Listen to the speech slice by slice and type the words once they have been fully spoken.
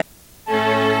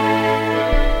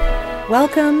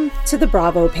Welcome to the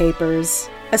Bravo Papers,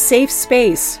 a safe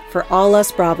space for all us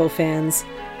Bravo fans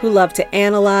who love to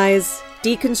analyze,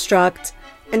 deconstruct,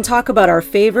 and talk about our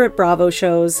favorite Bravo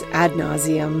shows ad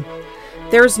nauseum.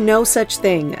 There's no such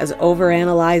thing as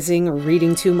overanalyzing or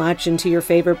reading too much into your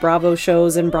favorite Bravo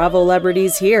shows and Bravo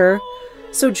celebrities here.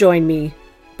 So join me,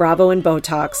 Bravo and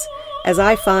Botox, as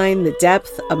I find the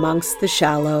depth amongst the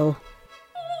shallow.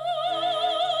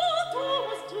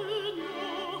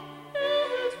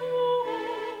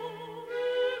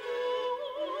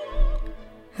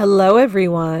 Hello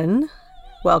everyone.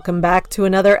 Welcome back to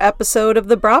another episode of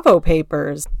the Bravo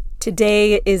Papers.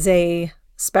 Today is a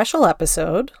special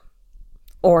episode,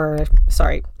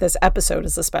 this episode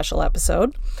is a special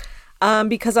episode,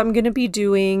 because I'm going to be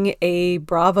doing a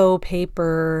Bravo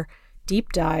paper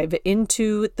deep dive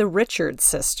into the Richards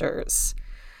sisters.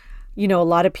 You know, a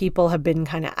lot of people have been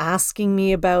kind of asking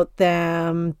me about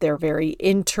them. They're very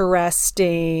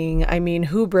interesting. I mean,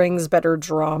 who brings better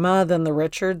drama than the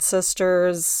Richards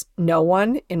sisters? No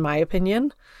one, in my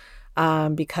opinion,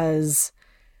 because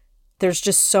there's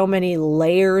just so many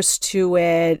layers to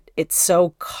it. It's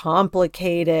so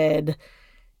complicated.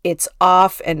 It's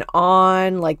off and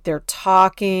on, like they're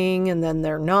talking and then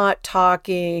they're not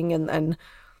talking. And then,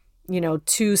 you know,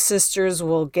 two sisters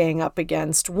will gang up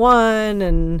against one,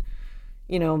 and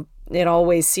you know, it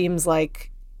always seems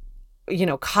like, you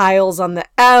know, Kyle's on the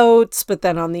outs, but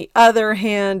then on the other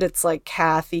hand, it's like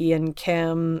Kathy and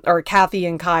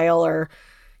Kyle are,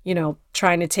 you know,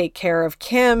 trying to take care of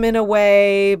Kim in a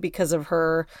way because of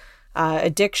her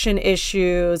addiction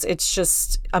issues. It's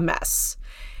just a mess.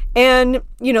 And,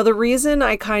 you know, the reason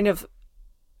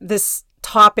this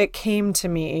topic came to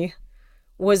me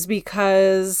was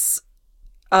because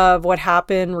of what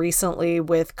happened recently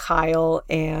with Kyle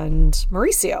and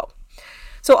Mauricio.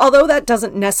 So although that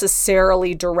doesn't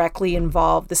necessarily directly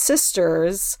involve the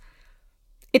sisters,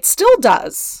 it still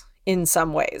does in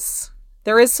some ways.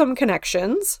 There is some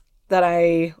connections that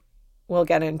I will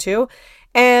get into.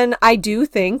 And I do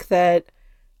think that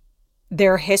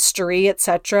their history,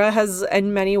 etc., has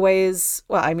in many ways,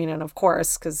 well, I mean, and of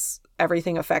course, because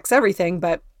everything affects everything,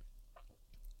 but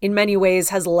in many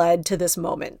ways has led to this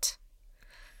moment.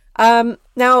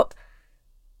 Now,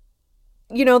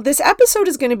 you know, this episode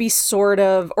is going to be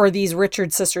or these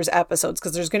Richards sisters episodes,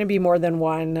 because there's going to be more than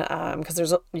one, because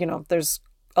there's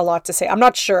a lot to say. I'm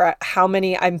not sure how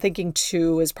many. I'm thinking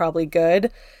 2 is probably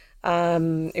good.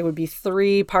 It would be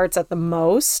 3 parts at the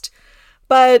most,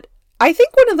 but I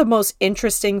think one of the most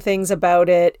interesting things about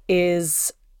it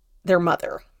is their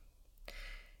mother.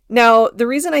 Now, the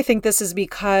reason I think this is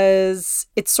because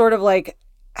it's sort of like,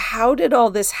 how did all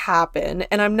this happen?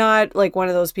 And I'm not like one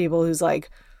of those people who's like,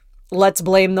 let's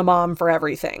blame the mom for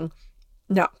everything.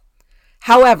 No.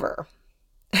 However,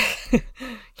 you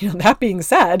know, that being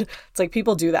said, it's like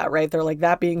people do that, right? They're like,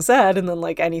 that being said, and then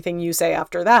like anything you say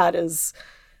after that is,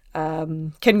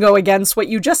 can go against what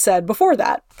you just said before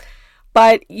that.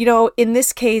 But, you know, in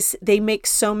this case, they make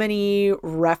so many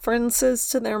references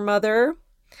to their mother,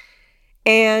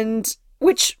 and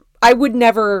which I would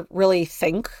never really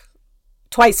think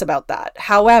twice about that.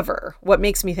 However, what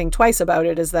makes me think twice about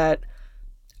it is that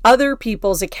other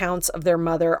people's accounts of their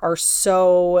mother are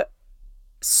so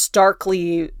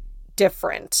starkly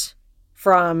different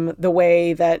from the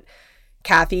way that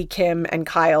Kathy, Kim, and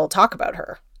Kyle talk about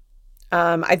her.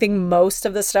 I think most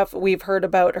of the stuff we've heard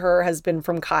about her has been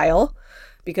from Kyle,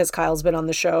 because Kyle's been on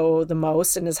the show the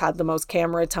most and has had the most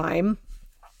camera time.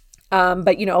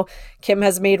 But, you know, Kim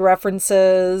has made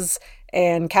references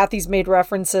and Kathy's made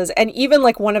references. And even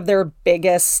like one of their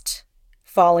biggest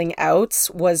falling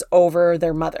outs was over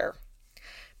their mother,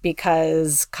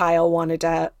 because Kyle wanted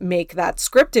to make that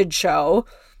scripted show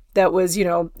that was, you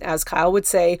know, as Kyle would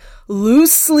say,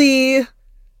 loosely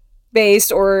based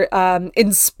or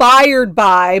inspired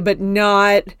by, but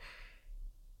not,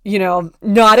 you know,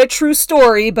 not a true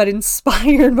story, but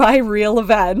inspired by real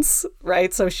events,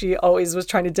 right? So she always was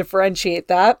trying to differentiate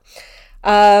that,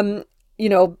 you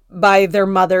know, by their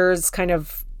mother's kind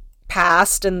of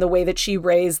past and the way that she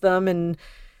raised them, and,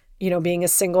 you know, being a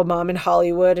single mom in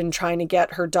Hollywood and trying to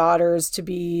get her daughters to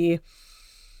be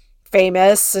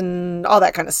famous and all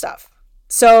that kind of stuff.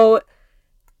 So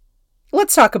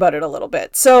let's talk about it a little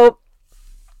bit. So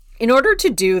in order to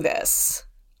do this,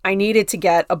 I needed to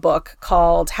get a book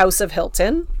called House of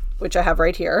Hilton, which I have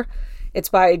right here. It's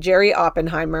by Jerry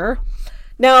Oppenheimer.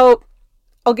 Now,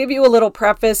 I'll give you a little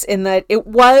preface in that it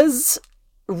was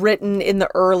written in the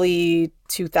early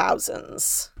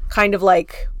 2000s, kind of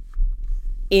like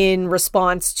in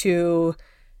response to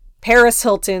Paris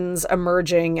Hilton's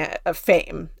emerging of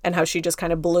fame and how she just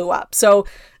kind of blew up. So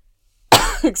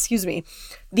excuse me,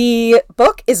 the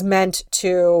book is meant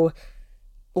to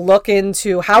look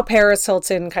into how Paris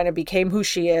Hilton kind of became who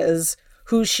she is,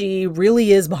 who she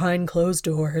really is behind closed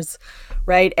doors,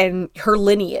 right? And her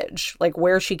lineage, like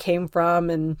where she came from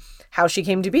and how she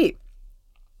came to be.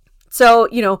 So,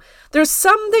 there's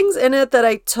some things in it that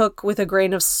I took with a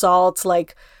grain of salt,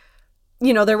 like,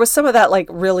 there was some of that, like,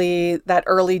 really, that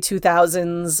early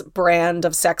 2000s brand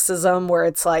of sexism where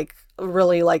it's, like,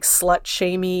 really, like,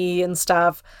 slut-shamey and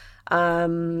stuff.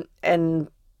 And,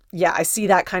 yeah, I see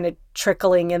that kind of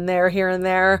trickling in there here and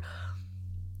there.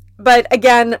 But,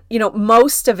 again,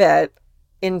 most of it,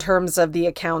 in terms of the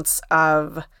accounts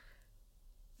of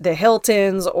the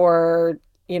Hiltons or,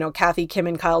 Kathy, Kim,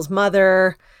 and Kyle's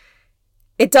mother,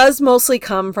 it does mostly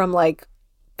come from, like,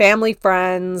 family,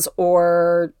 friends,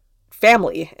 or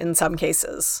family in some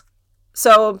cases.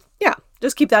 So, yeah,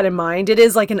 just keep that in mind. It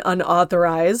is like an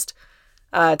unauthorized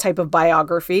type of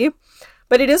biography,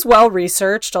 but it is well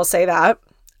researched, I'll say that.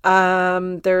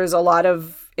 There's a lot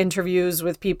of interviews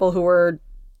with people who were,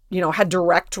 had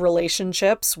direct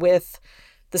relationships with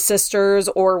the sisters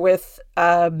or with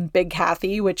Big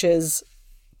Kathy, which is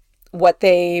what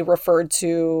they referred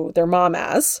to their mom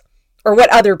as. Or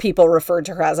what other people referred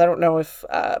to her as. I don't know if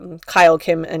Kyle,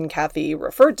 Kim, and Kathy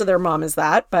referred to their mom as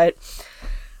that, but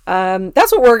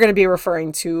that's what we're going to be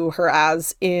referring to her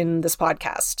as in this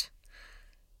podcast.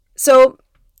 So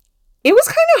it was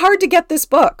kind of hard to get this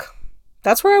book.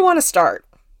 That's where I want to start.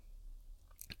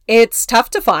 It's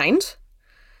tough to find.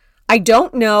 I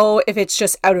don't know if it's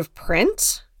just out of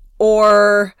print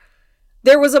or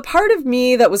there was a part of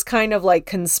me that was kind of like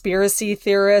conspiracy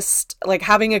theorist, like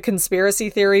having a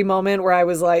conspiracy theory moment where I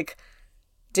was like,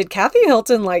 did Kathy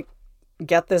Hilton like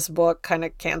get this book kind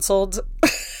of canceled?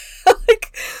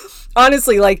 Like,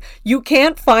 honestly, like you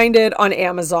can't find it on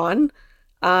Amazon.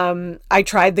 I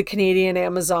tried the Canadian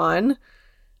Amazon.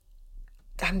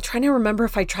 I'm trying to remember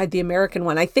if I tried the American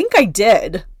one. I think I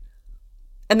did.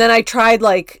 And then I tried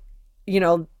like,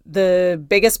 the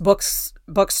biggest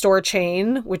bookstore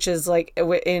chain, which is like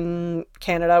in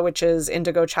Canada, which is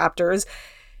Indigo Chapters.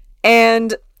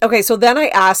 And okay, so then I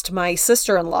asked my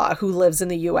sister-in-law who lives in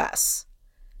the US.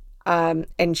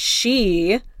 And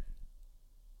she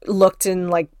looked in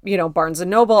like, Barnes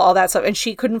and Noble, all that stuff, and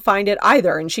she couldn't find it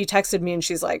either. And she texted me and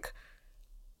she's like,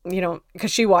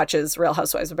 because she watches Real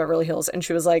Housewives of Beverly Hills, and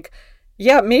she was like,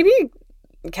 yeah, maybe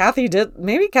Kathy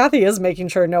is making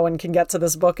sure no one can get to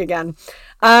this book again.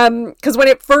 Because when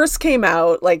it first came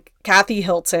out, like Kathy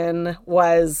Hilton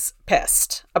was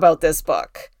pissed about this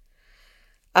book.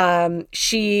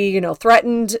 She,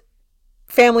 threatened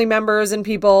family members and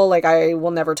people like, I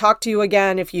will never talk to you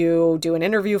again if you do an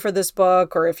interview for this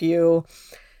book or if you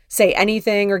say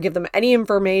anything or give them any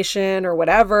information or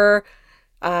whatever.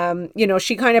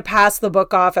 She kind of passed the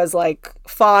book off as like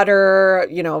fodder,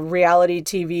 reality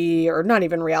TV, or not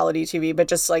even reality TV, but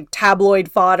just like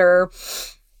tabloid fodder.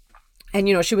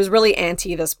 And, she was really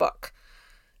anti this book.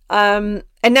 And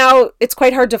now it's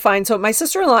quite hard to find. So my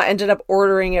sister-in-law ended up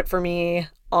ordering it for me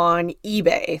on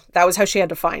eBay. That was how she had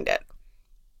to find it.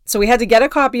 So we had to get a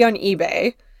copy on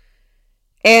eBay.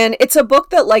 And it's a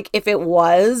book that, like, if it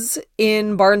was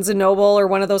in Barnes and Noble or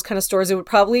one of those kind of stores, it would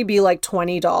probably be like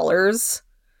 $20.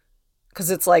 Because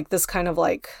it's like this kind of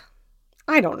like,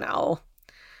 I don't know.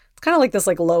 It's kind of like this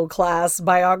like low class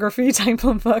biography type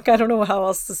of book. I don't know how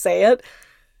else to say it.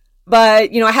 But,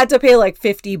 I had to pay like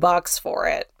 $50 for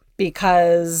it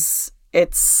because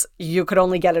you could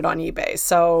only get it on eBay.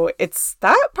 So it's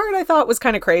that part I thought was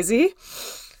kind of crazy.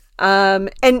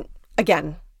 And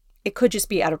again, it could just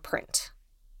be out of print.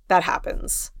 That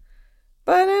happens.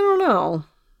 But I don't know.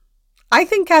 I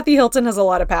think Kathy Hilton has a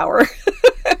lot of power.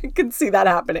 I can see that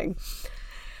happening.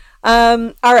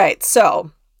 All right,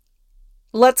 so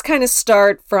let's kind of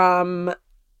start from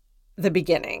the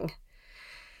beginning,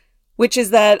 which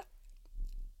is that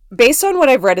based on what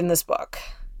I've read in this book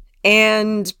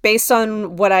and based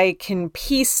on what I can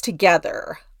piece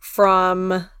together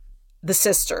from the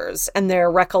sisters and their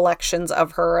recollections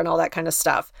of her and all that kind of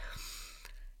stuff,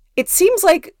 it seems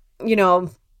like,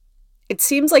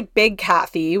 Big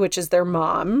Kathy, which is their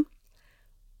mom,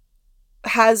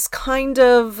 has kind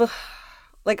of,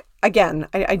 like, again,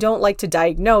 I don't like to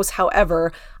diagnose.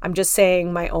 However, I'm just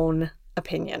saying my own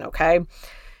opinion, okay?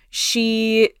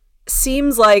 She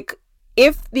seems like,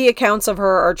 if the accounts of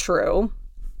her are true,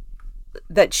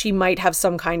 that she might have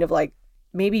some kind of, like,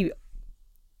 maybe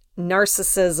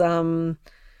narcissism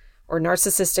or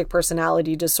narcissistic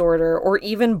personality disorder, or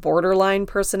even borderline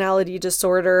personality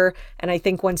disorder. And I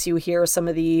think once you hear some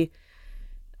of the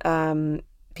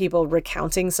people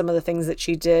recounting some of the things that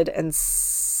she did and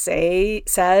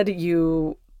said,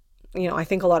 you I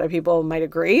think a lot of people might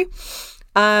agree.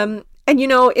 And,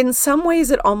 in some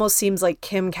ways, it almost seems like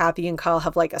Kim, Kathy, and Kyle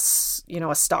have like a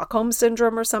Stockholm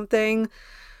syndrome or something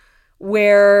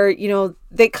where,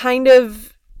 they kind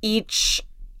of each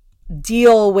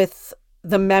deal with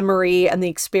the memory and the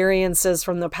experiences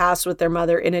from the past with their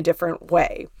mother in a different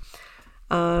way.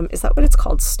 Is that what it's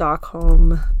called?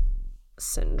 Stockholm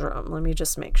syndrome. Let me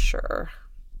just make sure.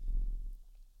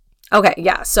 Okay,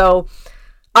 yeah. So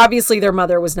obviously their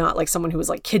mother was not like someone who was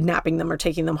like kidnapping them or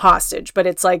taking them hostage, but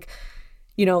it's like,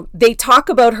 they talk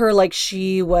about her like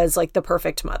she was like the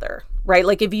perfect mother, right?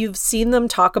 Like if you've seen them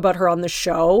talk about her on the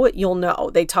show, you'll know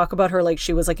they talk about her like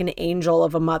she was like an angel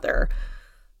of a mother.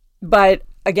 But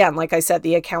again, like I said,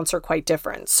 the accounts are quite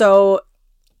different. So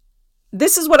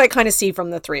this is what I kind of see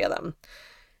from the three of them.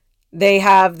 They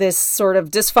have this sort of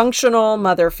dysfunctional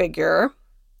mother figure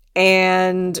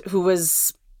and who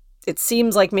was, it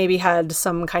seems like maybe had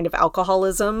some kind of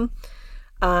alcoholism,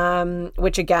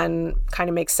 which again kind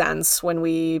of makes sense when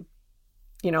we,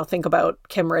 think about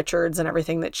Kim Richards and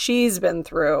everything that she's been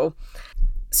through.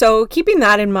 So keeping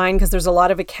that in mind, because there's a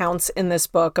lot of accounts in this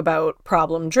book about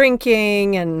problem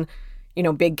drinking and,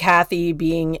 Big Kathy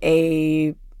being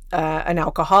an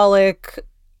alcoholic,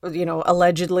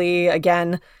 allegedly.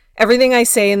 Again, everything I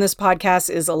say in this podcast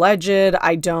is alleged.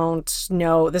 I don't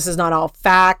know. This is not all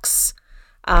facts.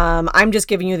 I'm just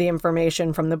giving you the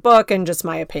information from the book and just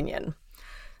my opinion.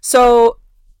 So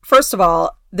first of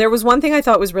all, there was one thing I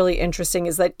thought was really interesting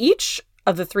is that each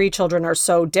of the three children are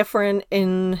so different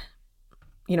in,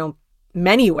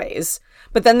 many ways,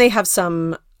 but then they have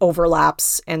some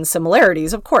overlaps and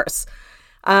similarities, of course.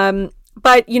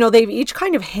 But, they've each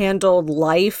kind of handled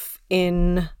life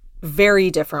in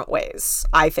very different ways,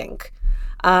 I think.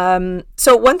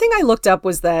 So one thing I looked up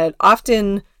was that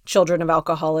often children of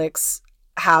alcoholics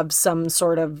have some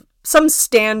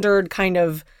standard kind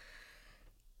of,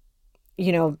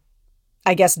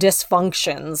 I guess,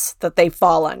 dysfunctions that they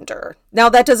fall under. Now,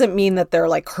 that doesn't mean that they're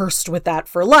like cursed with that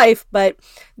for life, but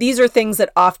these are things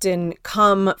that often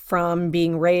come from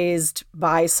being raised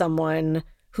by someone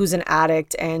who's an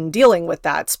addict and dealing with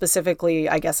that. Specifically,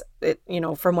 I guess,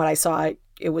 from what I saw,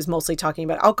 it was mostly talking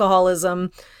about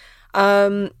alcoholism.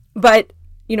 But,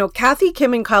 Kathy,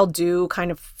 Kim, and Kyle do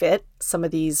kind of fit some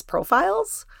of these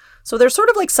profiles. So they're sort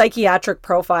of like psychiatric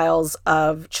profiles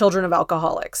of children of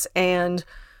alcoholics. And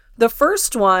the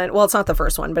first one, well, it's not the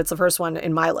first one, but it's the first one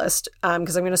in my list,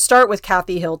 because I'm going to start with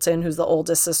Kathy Hilton, who's the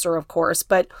oldest sister, of course.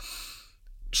 But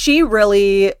she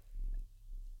really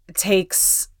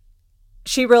seems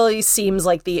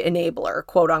like the enabler,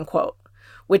 quote unquote,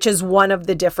 which is one of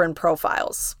the different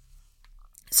profiles.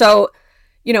 So,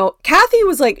 Kathy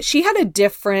was like, she had a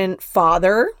different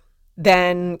father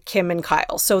than Kim and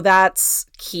Kyle. So that's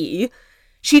key.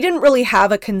 She didn't really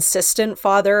have a consistent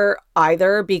father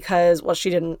either because, well,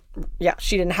 she didn't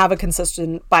have a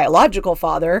consistent biological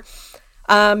father,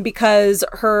 because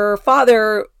her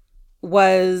father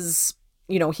was,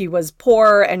 he was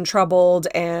poor and troubled,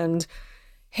 and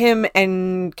him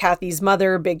and Kathy's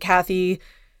mother, Big Kathy,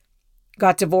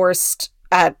 got divorced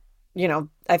at,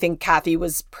 I think Kathy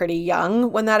was pretty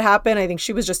young when that happened. I think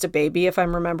she was just a baby, if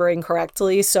I'm remembering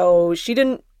correctly. So she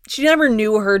never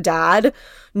knew her dad,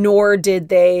 nor did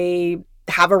they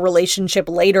have a relationship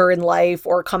later in life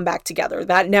or come back together.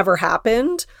 That never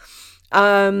happened.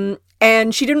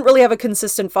 And she didn't really have a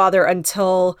consistent father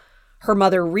until her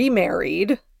mother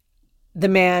remarried the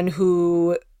man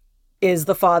who is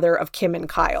the father of Kim and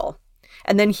Kyle.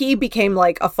 And then he became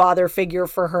like a father figure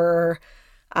for her.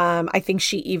 I think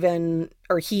he even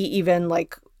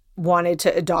like wanted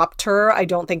to adopt her. I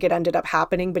don't think it ended up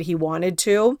happening, but he wanted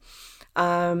to.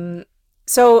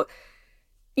 So,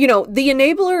 the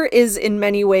enabler is in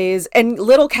many ways, and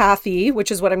little Kathy, which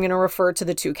is what I'm going to refer to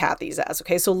the two Kathys as.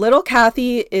 Okay. So little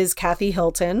Kathy is Kathy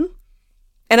Hilton.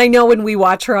 And I know when we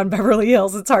watch her on Beverly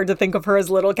Hills, it's hard to think of her as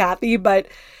little Kathy, but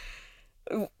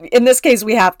in this case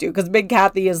we have to, because Big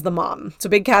Kathy is the mom. So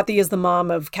Big Kathy is the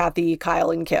mom of Kathy,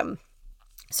 Kyle, and Kim.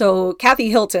 So Kathy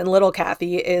Hilton, little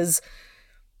Kathy, is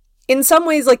in some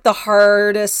ways like the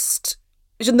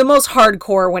most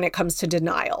hardcore when it comes to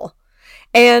denial.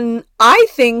 And I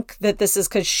think that this is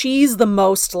because she's the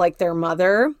most like their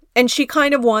mother, and she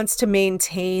kind of wants to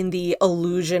maintain the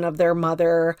illusion of their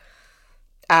mother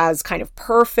as kind of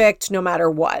perfect no matter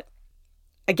what.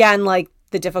 Again, like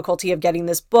the difficulty of getting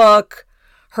this book,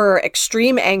 her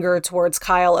extreme anger towards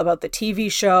Kyle about the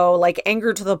TV show, like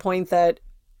anger to the point that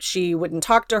she wouldn't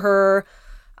talk to her,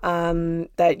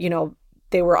 that,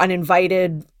 they were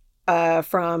uninvited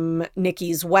from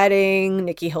Nikki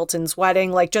Hilton's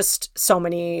wedding, like just so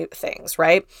many things,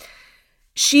 right?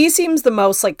 she seems the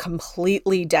most like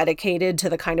completely dedicated to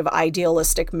the kind of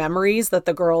idealistic memories that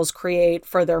the girls create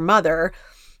for their mother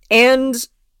and,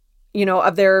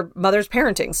 of their mother's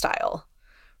parenting style,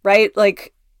 right?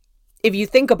 Like, if you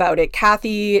think about it,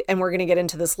 Kathy, and we're going to get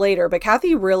into this later, but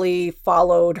Kathy really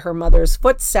followed her mother's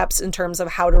footsteps in terms of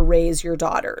how to raise your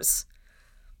daughters.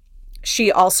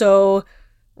 She also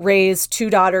raised two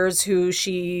daughters who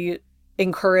she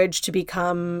encouraged to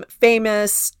become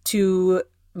famous, to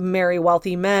marry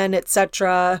wealthy men,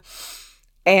 etc.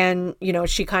 And,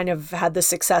 she kind of had the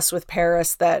success with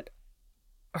Paris that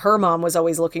her mom was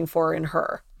always looking for in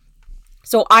her.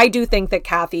 So I do think that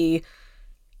Kathy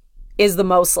is the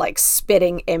most like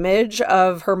spitting image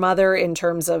of her mother in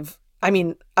terms of,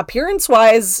 appearance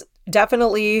wise,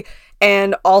 definitely,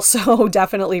 and also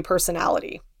definitely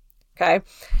personality. Okay.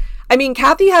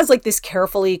 Kathy has like this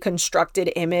carefully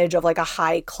constructed image of like a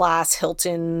high class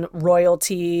Hilton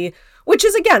royalty, which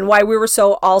is again why we were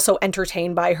so also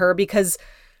entertained by her because,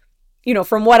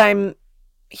 from what I'm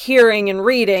hearing and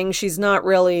reading, she's not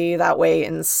really that way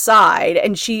inside.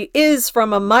 And she is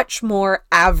from a much more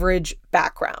average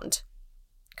background.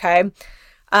 Okay.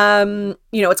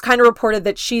 It's kind of reported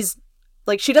that she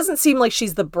doesn't seem like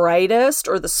she's the brightest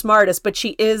or the smartest, but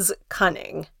she is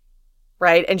cunning.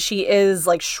 Right. And she is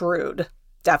like shrewd,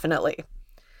 definitely.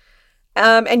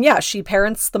 And yeah, she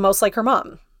parents the most like her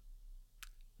mom.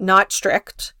 Not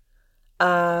strict,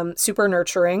 super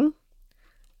nurturing,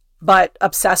 but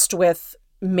obsessed with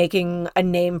making a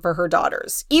name for her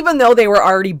daughters, even though they were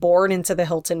already born into the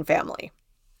Hilton family.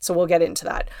 So we'll get into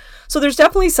that. So there's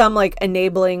definitely some like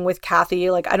enabling with Kathy.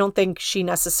 Like, I don't think she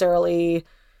necessarily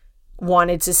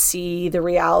wanted to see the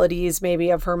realities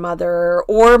maybe of her mother,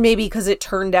 or maybe because it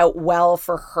turned out well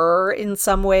for her in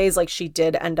some ways. Like, she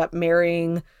did end up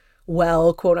marrying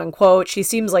well, quote unquote. She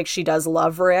seems like she does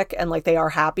love Rick and like they are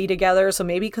happy together. So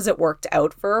maybe because it worked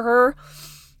out for her,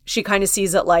 she kind of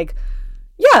sees it like,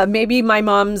 yeah, maybe my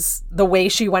mom's, the way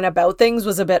she went about things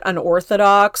was a bit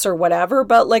unorthodox or whatever,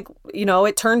 but like,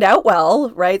 it turned out well,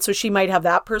 right? So she might have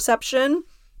that perception.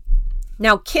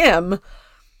 Now, Kim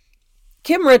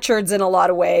Richards in a lot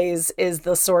of ways is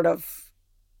the sort of,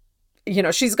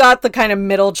 she's got the kind of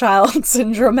middle child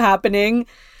syndrome happening.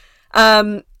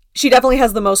 She definitely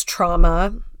has the most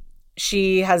trauma.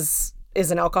 She is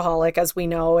an alcoholic, as we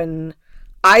know, and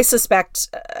I suspect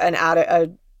an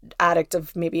addict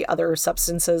of maybe other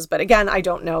substances, but again, I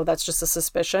don't know. That's just a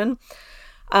suspicion.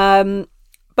 But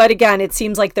again, it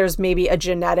seems like there's maybe a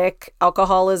genetic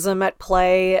alcoholism at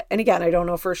play. And again, I don't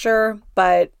know for sure,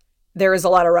 but there is a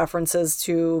lot of references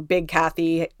to Big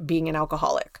Kathy being an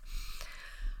alcoholic.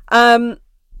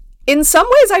 In some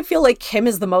ways, I feel like Kim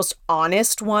is the most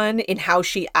honest one in how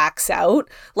she acts out.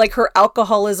 Like, her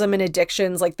alcoholism and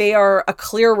addictions, like, they are a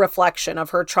clear reflection of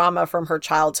her trauma from her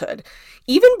childhood.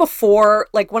 Even before,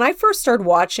 like, when I first started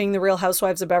watching The Real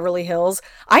Housewives of Beverly Hills,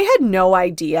 I had no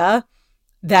idea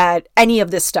that any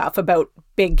of this stuff about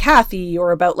Big Kathy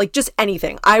or about, like, just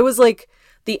anything. I was, like,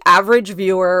 the average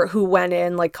viewer who went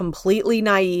in, like, completely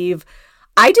naive.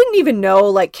 I didn't even know,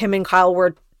 like, Kim and Kyle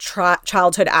were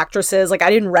childhood actresses. Like, I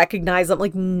didn't recognize them,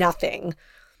 like, nothing.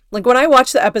 Like, when I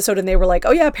watched the episode and they were like,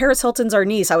 oh yeah, Paris Hilton's our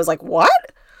niece, I was like, what?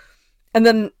 And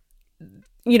then,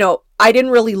 I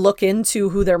didn't really look into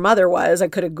who their mother was. I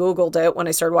could have Googled it when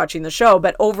I started watching the show,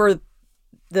 but over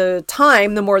the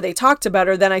time, the more they talked about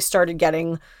her, then I started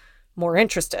getting more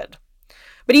interested.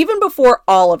 But even before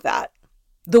all of that,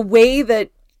 the way that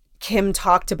Kim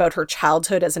talked about her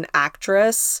childhood as an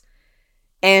actress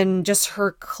and just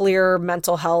her clear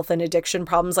mental health and addiction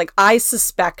problems, like, I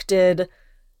suspected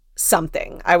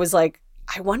something. I was like,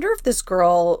 I wonder if this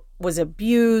girl was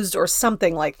abused or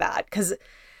something like that, because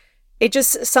it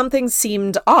just, something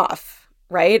seemed off,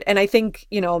 right? And I think,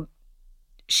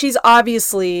 she's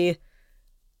obviously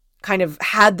kind of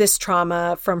had this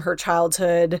trauma from her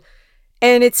childhood,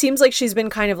 and it seems like she's been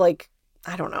kind of like,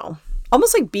 I don't know,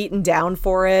 almost like beaten down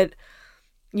for it.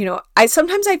 I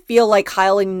sometimes feel like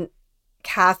Kyle and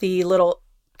Kathy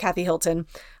Hilton,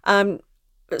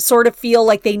 sort of feel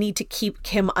like they need to keep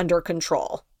Kim under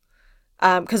control.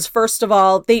 Because first of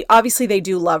all, they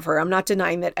do love her. I'm not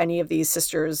denying that any of these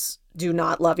sisters do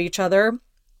not love each other.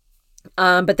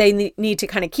 But they need to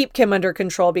kind of keep Kim under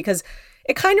control because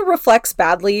it kind of reflects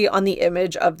badly on the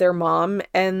image of their mom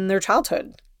and their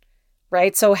childhood,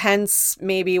 right? So hence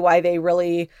maybe why they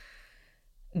really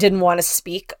didn't want to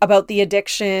speak about the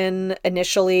addiction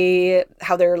initially,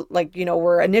 how they're like,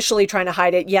 were initially trying to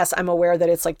hide it. Yes, I'm aware that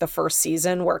it's like the first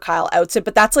season where Kyle outs it,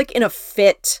 but that's like in a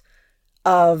fit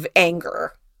of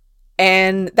anger.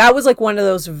 And that was like one of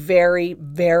those very,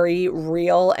 very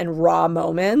real and raw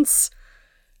moments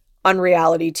on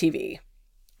reality TV.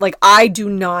 Like, I do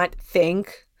not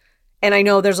think, and I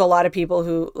know there's a lot of people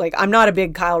who, like, I'm not a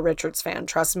big Kyle Richards fan,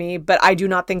 trust me, but I do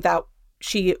not think that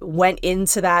she went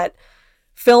into that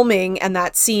filming and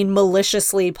that scene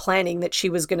maliciously planning that she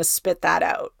was going to spit that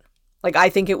out. Like, I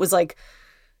think it was like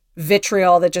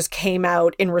vitriol that just came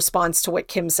out in response to what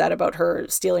Kim said about her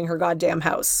stealing her goddamn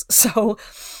house. So,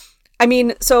 I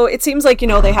mean, so it seems like, you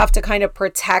know, they have to kind of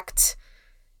protect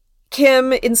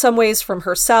Kim in some ways from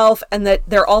herself, and that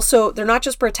they're not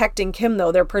just protecting Kim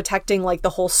though, they're protecting like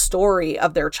the whole story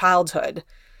of their childhood.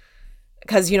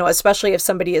 Because, you know, especially if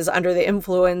somebody is under the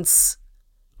influence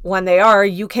when they are,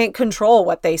 you can't control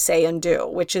what they say and do,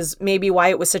 which is maybe why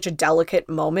it was such a delicate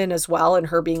moment as well. And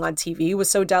her being on TV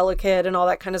was so delicate and all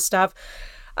that kind of stuff.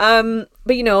 But,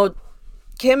 you know,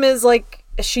 Kim is like,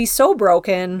 she's so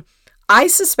broken. I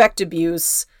suspect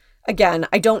abuse. Again,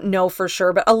 I don't know for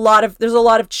sure, but there's a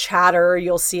lot of chatter.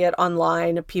 You'll see it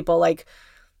online. People like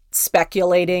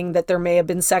speculating that there may have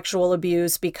been sexual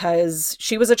abuse because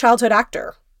she was a childhood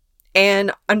actor.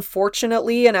 And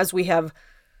unfortunately, and as we have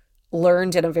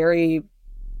learned in a very,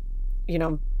 you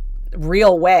know,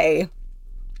 real way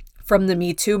from the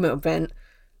Me Too movement,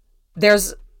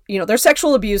 there's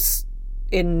sexual abuse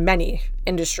in many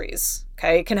industries.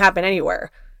 Okay. It can happen anywhere,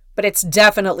 but it's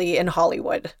definitely in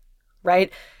Hollywood,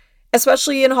 right?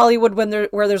 Especially in Hollywood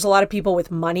where there's a lot of people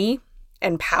with money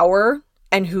and power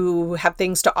and who have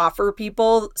things to offer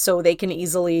people so they can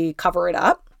easily cover it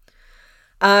up.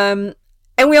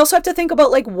 And we also have to think about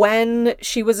like when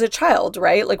she was a child,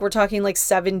 right? Like we're talking like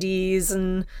 70s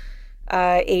and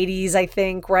 80s, I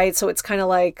think, right? So it's kind of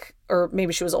like, or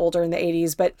maybe she was older in the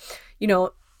 80s, but you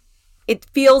know, it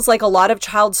feels like a lot of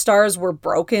child stars were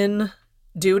broken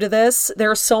due to this.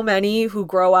 There are so many who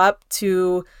grow up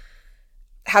to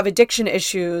have addiction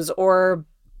issues or,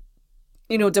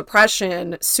 you know,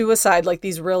 depression, suicide, like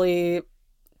these really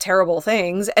terrible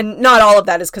things. And not all of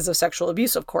that is because of sexual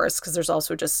abuse, of course, because there's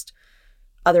also just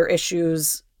other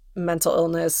issues, mental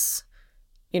illness,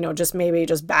 you know, just maybe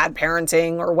just bad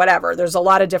parenting or whatever. There's a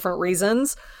lot of different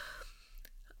reasons.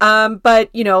 But,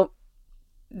 you know,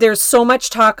 there's so much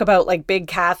talk about like Big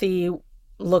Kathy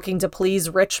looking to please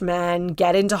rich men,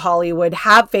 get into Hollywood,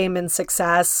 have fame and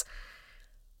success.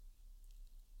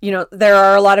 You know, there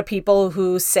are a lot of people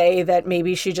who say that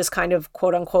maybe she just kind of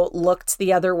quote unquote looked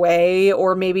the other way,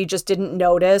 or maybe just didn't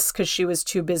notice because she was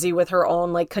too busy with her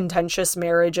own like contentious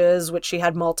marriages, which she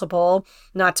had multiple,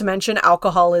 not to mention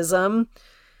alcoholism.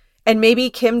 And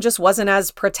maybe Kim just wasn't as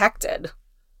protected,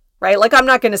 right? Like, I'm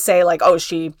not going to say like, oh,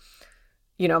 she,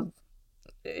 you know,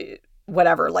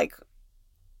 whatever, like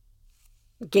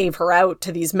gave her out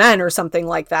to these men or something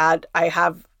like that. I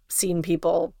have seen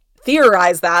people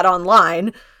theorize that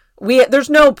online. There's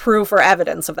no proof or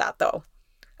evidence of that though.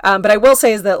 But I will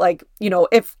say is that, like, you know,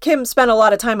 if Kim spent a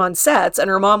lot of time on sets and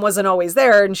her mom wasn't always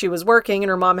there and she was working and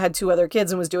her mom had 2 other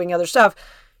kids and was doing other stuff,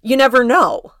 you never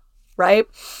know, right?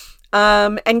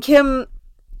 And Kim,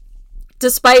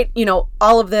 despite, you know,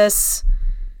 all of this,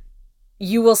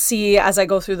 you will see as I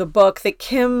go through the book that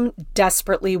Kim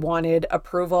desperately wanted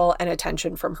approval and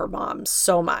attention from her mom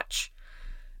so much.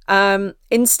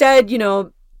 Instead, you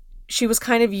know, she was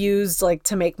kind of used like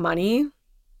to make money.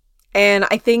 And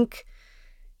I think,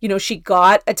 you know, she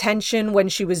got attention when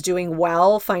she was doing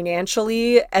well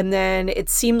financially. And then it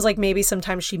seems like maybe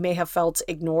sometimes she may have felt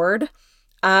ignored.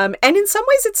 And in some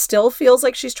ways it still feels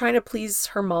like she's trying to please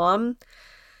her mom.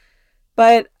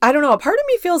 But I don't know, a part of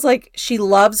me feels like she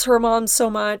loves her mom so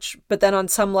much, but then on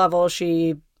some level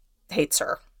she hates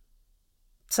her.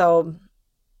 So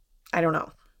I don't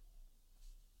know.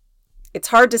 It's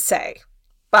hard to say.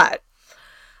 But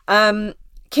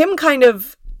Kim kind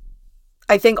of,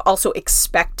 I think, also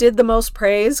expected the most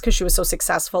praise because she was so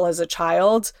successful as a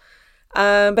child.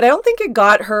 But I don't think it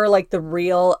got her like the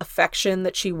real affection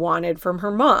that she wanted from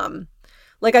her mom.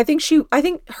 Like, I think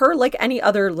her, like any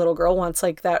other little girl, wants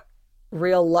like that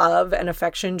real love and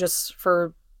affection just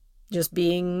for just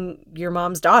being your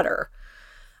mom's daughter.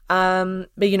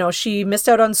 But, you know, she missed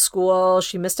out on school.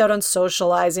 She missed out on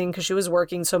socializing because she was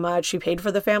working so much. She paid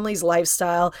for the family's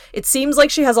lifestyle. It seems like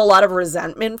she has a lot of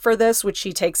resentment for this, which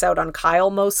she takes out on Kyle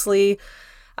mostly,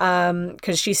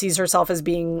 because she sees herself as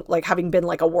being like having been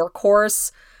like a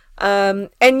workhorse.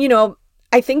 And, you know,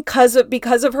 I think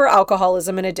because of her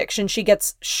alcoholism and addiction, she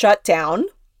gets shut down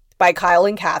by Kyle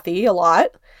and Kathy a lot.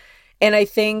 And I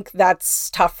think that's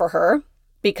tough for her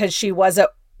because she was at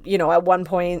one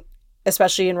point,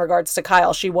 especially in regards to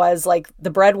Kyle, she was like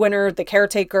the breadwinner, the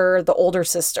caretaker, the older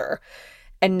sister.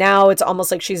 And now it's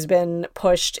almost like she's been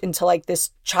pushed into like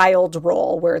this child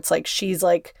role where it's like she's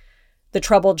like the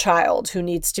troubled child who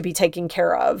needs to be taken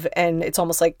care of. And it's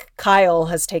almost like Kyle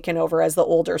has taken over as the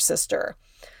older sister.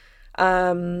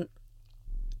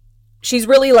 She's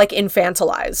really like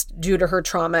infantilized due to her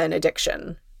trauma and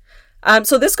addiction.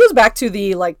 So this goes back to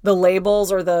the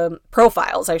labels, or the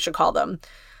profiles, I should call them,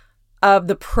 of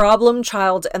the problem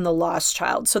child and the lost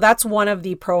child. So that's one of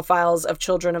the profiles of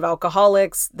children of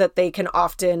alcoholics, that they can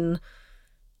often,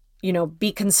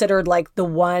 be considered like the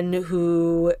one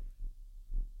who,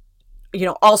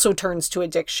 also turns to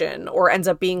addiction, or ends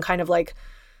up being kind of like,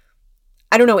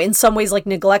 I don't know, in some ways like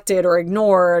neglected or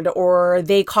ignored, or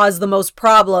they cause the most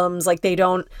problems. Like they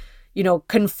don't,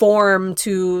 conform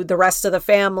to the rest of the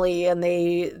family, and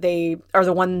they are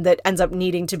the one that ends up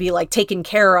needing to be like taken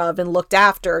care of and looked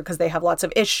after because they have lots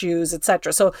of issues,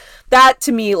 etc. So that,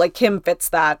 to me, like Kim fits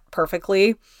that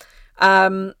perfectly.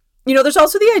 There's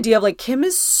also the idea of like Kim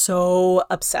is so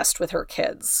obsessed with her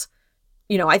kids.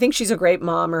 I think she's a great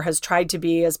mom, or has tried to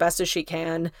be as best as she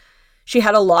can. She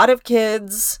had a lot of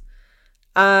kids.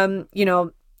 It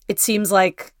seems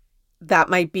like that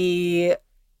might be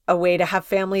a way to have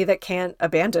family that can't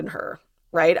abandon her,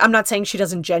 right? I'm not saying she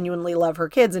doesn't genuinely love her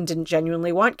kids and didn't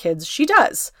genuinely want kids. She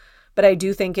does. But I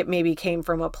do think it maybe came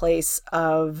from a place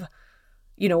of,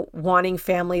 wanting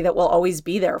family that will always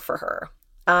be there for her.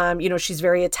 She's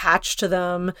very attached to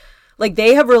them. Like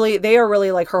they are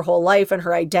really like her whole life and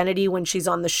her identity when she's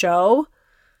on the show.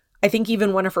 I think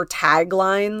even one of her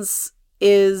taglines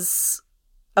is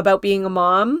about being a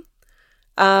mom.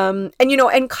 And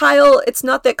Kyle, it's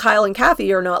not that Kyle and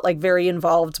Kathy are not like very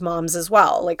involved moms as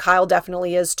well. Like Kyle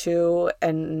definitely is too.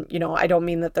 And, I don't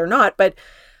mean that they're not, but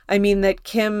I mean that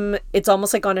Kim, it's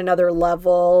almost like on another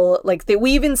level. Like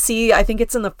we even see, I think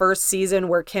it's in the first season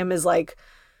where Kim is like,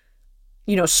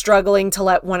 struggling to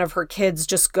let one of her kids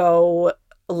just go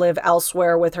live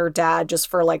elsewhere with her dad just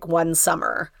for like one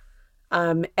summer.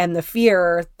 And the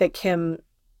fear that Kim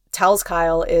tells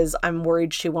Kyle is, I'm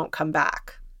worried she won't come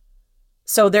back.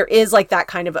 So there is like that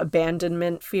kind of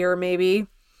abandonment fear, maybe.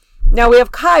 Now we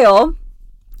have Kyle,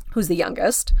 who's the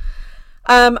youngest.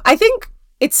 I think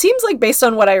it seems like, based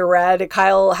on what I read,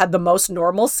 Kyle had the most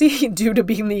normalcy due to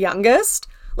being the youngest.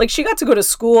 Like she got to go to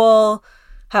school,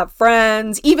 have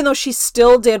friends, even though she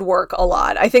still did work a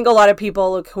lot. I think a lot of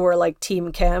people who are like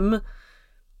Team Kim,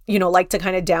 like to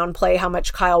kind of downplay how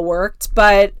much Kyle worked,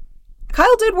 but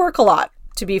Kyle did work a lot,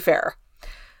 to be fair.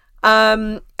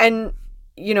 And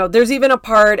there's even a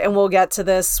part, and we'll get to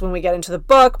this when we get into the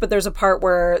book, but there's a part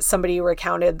where somebody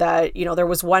recounted that, there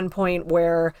was one point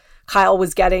where Kyle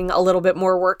was getting a little bit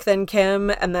more work than Kim,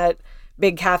 and that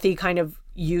Big Kathy kind of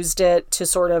used it to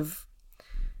sort of,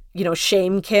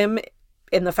 shame Kim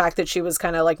in the fact that she was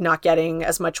kind of like not getting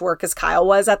as much work as Kyle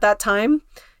was at that time,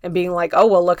 and being like, oh,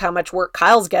 well, look how much work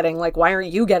Kyle's getting. Like, why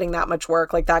aren't you getting that much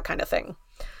work? Like that kind of thing.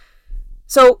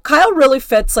 So Kyle really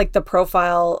fits like the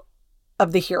profile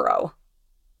of the hero,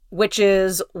 which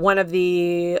is one of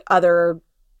the other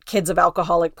kids of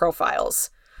alcoholic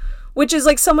profiles, which is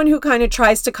like someone who kind of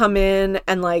tries to come in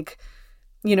and like,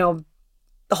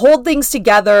 hold things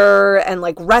together and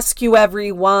like rescue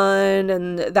everyone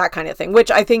and that kind of thing,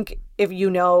 which I think if you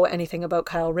know anything about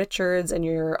Kyle Richards and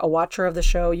you're a watcher of the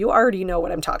show, you already know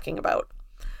what I'm talking about.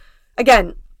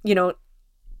 Again,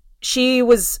 she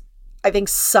was, I think,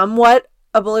 somewhat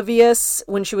oblivious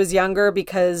when she was younger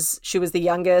because she was the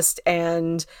youngest,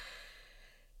 and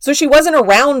so she wasn't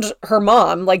around her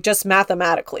mom, like just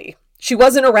mathematically. She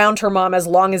wasn't around her mom as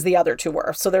long as the other two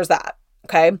were. So there's that.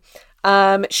 Okay.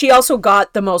 She also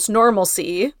got the most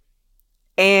normalcy.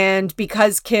 And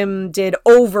because Kim did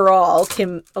overall,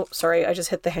 oh, sorry, I just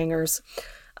hit the hangers.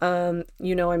 I'm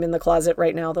in the closet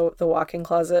right now, the walk-in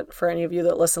closet, for any of you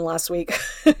that listened last week.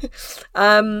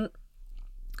 But,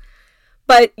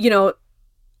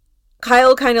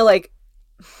 Kyle kind of like,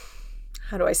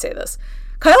 how do I say this?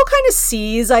 Kyle kind of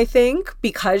sees, I think,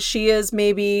 because she is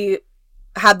maybe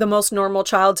had the most normal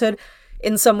childhood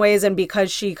in some ways, and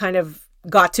because she kind of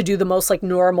got to do the most like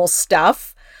normal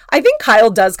stuff, I think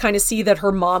Kyle does kind of see that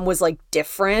her mom was like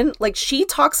different. Like she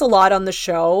talks a lot on the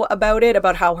show about it,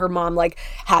 about how her mom like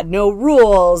had no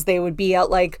rules. They would be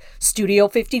at like Studio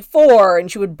 54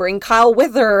 and she would bring Kyle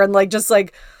with her, and like just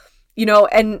like,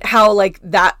 and how like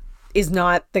that is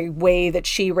not the way that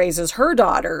she raises her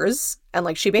daughters. And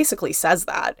like she basically says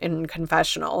that in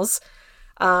confessionals.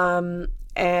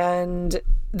 And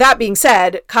that being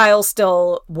said, Kyle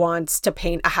still wants to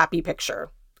paint a happy picture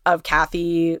of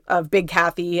Kathy, of Big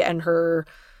Kathy and her,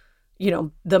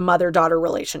 the mother-daughter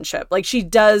relationship. Like she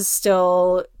does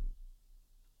still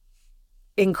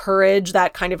encourage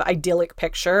that kind of idyllic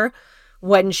picture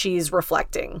when she's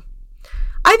reflecting.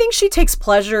 I think she takes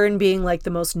pleasure in being like the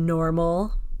most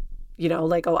normal,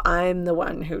 like, oh, I'm the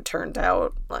one who turned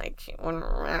out like,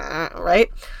 right?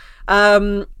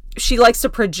 She likes to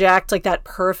project like that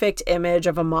perfect image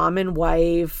of a mom and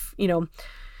wife,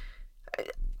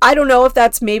 I don't know if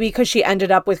that's maybe because she ended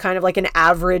up with kind of like an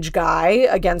average guy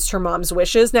against her mom's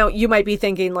wishes. Now, you might be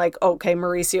thinking like, okay,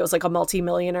 Mauricio's like a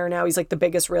multimillionaire now. He's like the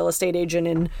biggest real estate agent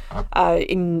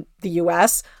in the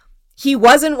US. He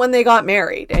wasn't when they got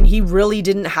married, and he really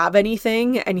didn't have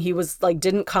anything. And he was like,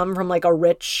 didn't come from like a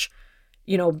rich,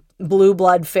 blue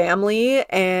blood family.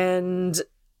 And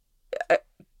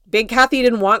Big Kathy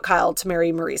didn't want Kyle to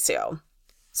marry Mauricio.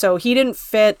 So he didn't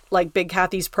fit like Big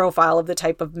Kathy's profile of the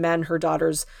type of men her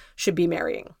daughters should be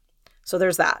marrying. So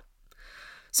there's that.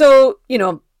 So,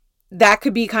 that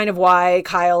could be kind of why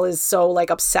Kyle is so like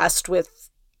obsessed with,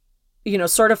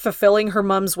 sort of fulfilling her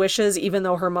mom's wishes, even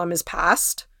though her mom is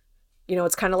passed.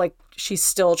 It's kind of like she's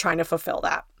still trying to fulfill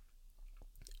that.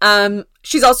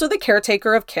 She's also the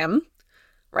caretaker of Kim,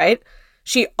 right?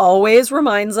 She always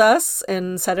reminds us,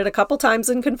 and said it a couple times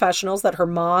in confessionals, that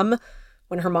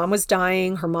when her mom was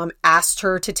dying, her mom asked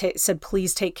her said,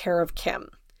 please take care of Kim.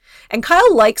 And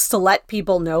Kyle likes to let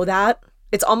people know that.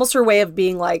 It's almost her way of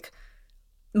being like,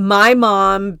 my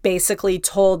mom basically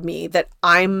told me that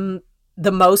I'm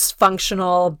the most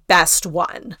functional, best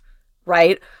one,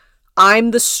 right?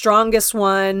 I'm the strongest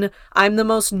one. I'm the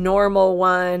most normal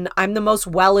one. I'm the most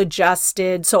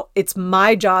well-adjusted. So it's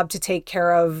my job to take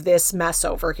care of this mess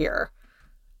over here.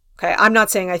 Okay, I'm not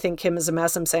saying I think Kim is a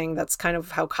mess. I'm saying that's kind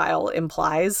of how Kyle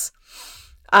implies.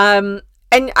 And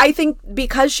I think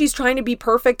because she's trying to be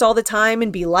perfect all the time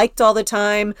and be liked all the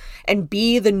time and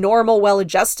be the normal,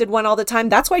 well-adjusted one all the time,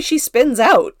 that's why she spins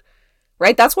out,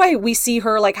 right? That's why we see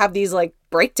her like have these like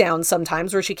breakdowns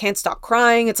sometimes where she can't stop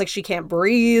crying. It's like she can't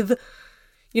breathe,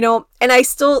 and I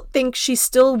still think she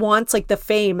still wants like the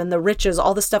fame and the riches,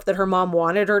 all the stuff that her mom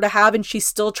wanted her to have. And she's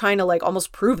still trying to like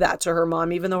almost prove that to her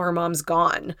mom, even though her mom's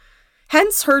gone.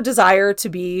 Hence her desire to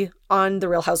be on The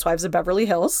Real Housewives of Beverly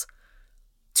Hills,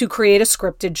 to create a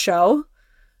scripted show,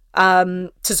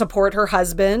 to support her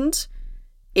husband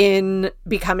in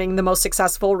becoming the most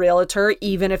successful realtor,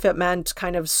 even if it meant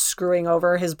kind of screwing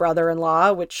over his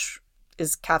brother-in-law, which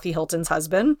is Kathy Hilton's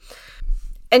husband.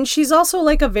 And she's also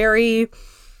like a very,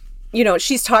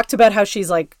 she's talked about how she's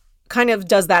like kind of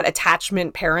does that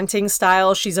attachment parenting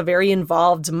style. She's a very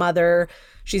involved mother.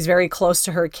 She's very close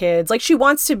to her kids. Like she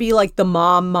wants to be like the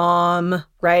mom,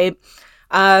 right?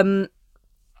 I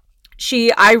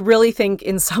really think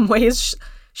in some ways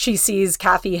she sees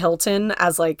Kathy Hilton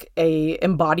as like a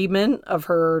embodiment of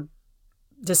her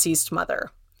deceased mother,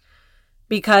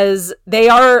 because they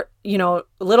are,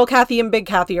 little Kathy and big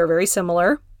Kathy are very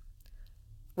similar,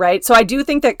 right? So I do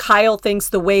think that Kyle thinks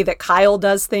the way that Kyle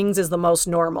does things is the most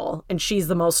normal, and she's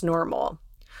the most normal,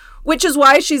 which is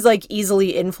why she's like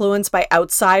easily influenced by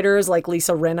outsiders like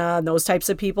Lisa Rinna and those types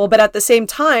of people. But at the same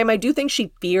time, I do think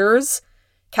she fears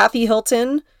Kathy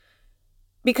Hilton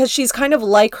because she's kind of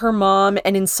like her mom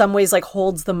and in some ways like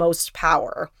holds the most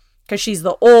power because she's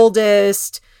the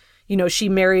oldest. She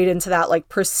married into that like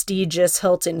prestigious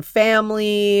Hilton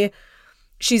family.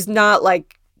 She's not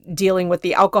like dealing with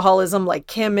the alcoholism like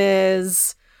Kim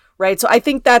is, right? So I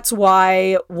think that's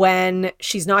why when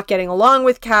she's not getting along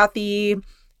with Kathy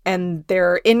and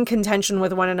they're in contention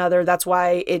with one another, that's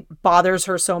why it bothers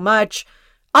her so much.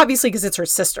 Obviously, because it's her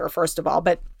sister, first of all,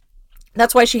 but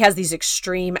that's why she has these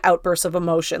extreme outbursts of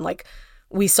emotion. Like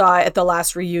we saw at the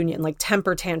last reunion, like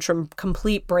temper tantrum,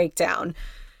 complete breakdown.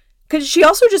 Because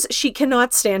she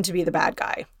cannot stand to be the bad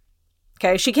guy.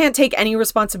 Okay. She can't take any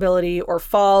responsibility or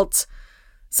fault.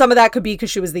 Some of that could be because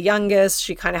she was the youngest.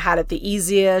 She kind of had it the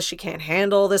easiest. She can't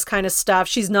handle this kind of stuff.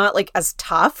 She's not like as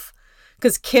tough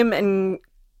because Kim and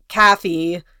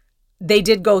Kathy, they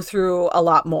did go through a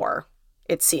lot more,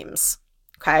 it seems.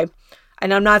 Okay.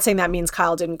 And I'm not saying that means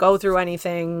Kyle didn't go through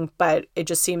anything, but it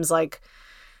just seems like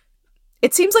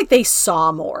they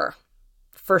saw more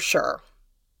for sure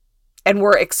and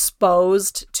were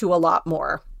exposed to a lot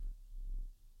more.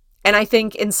 And I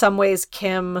think in some ways,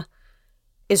 Kim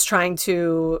is trying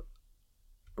to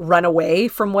run away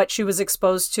from what she was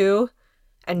exposed to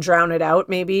and drown it out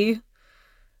maybe,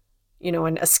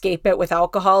 and escape it with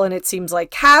alcohol. And it seems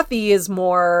like Kathy is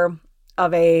more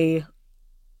of a,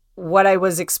 what I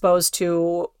was exposed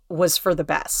to was for the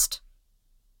best.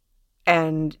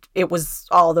 And it was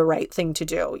all the right thing to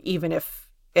do, even if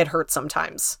it hurt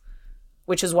sometimes,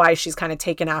 which is why she's kind of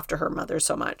taken after her mother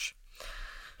so much.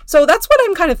 So that's what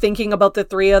I'm kind of thinking about the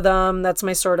three of them. That's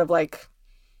my sort of like,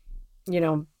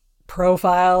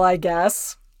 profile, I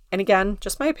guess. And again,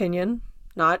 just my opinion,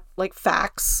 not like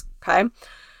facts. Okay.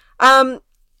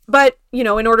 But, you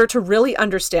know, in order to really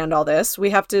understand all this,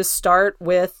 we have to start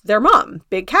with their mom,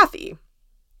 Big Kathy.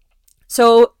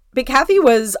 So Big Kathy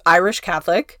was Irish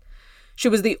Catholic. She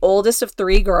was the oldest of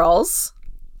three girls.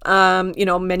 You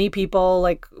know, many people,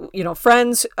 like, you know,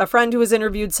 a friend who was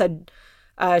interviewed said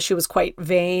she was quite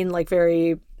vain, like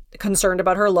very concerned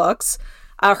about her looks.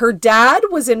 Her dad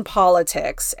was in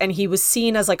politics, and he was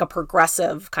seen as like a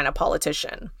progressive kind of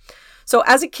politician. So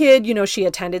as a kid, you know, she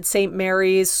attended St.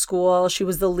 Mary's School. She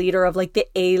was the leader of like the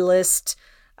A-list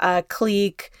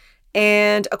clique.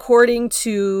 And according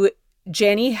to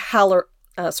Jenny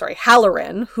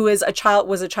Halloran, who was a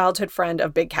childhood friend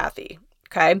of Big Kathy.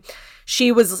 Okay.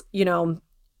 She was, you know,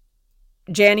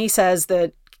 Janny says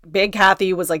that Big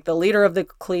Kathy was like the leader of the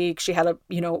clique. She had a,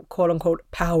 you know, quote unquote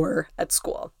power at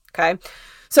school. Okay.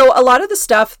 So a lot of the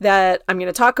stuff that I'm going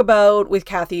to talk about with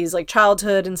Kathy's like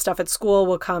childhood and stuff at school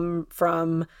will come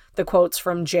from the quotes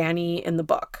from Janny in the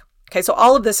book. Okay. So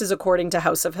all of this is according to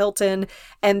House of Hilton,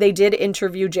 and they did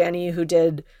interview Janny, who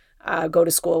did go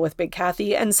to school with Big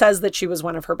Kathy, and says that she was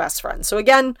one of her best friends. So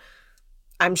again,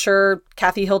 I'm sure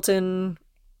Kathy Hilton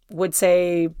would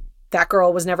say that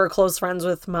girl was never close friends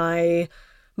with my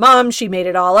mom. She made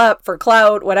it all up for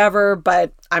clout, whatever,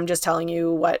 but I'm just telling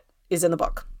you what is in the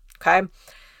book. Okay.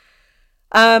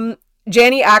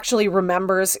 Janny actually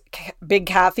remembers Big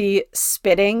Kathy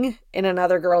spitting in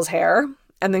another girl's hair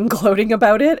and then gloating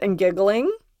about it and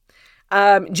giggling.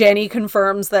 Janny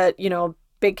confirms that, you know,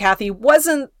 Big Kathy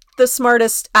wasn't the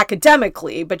smartest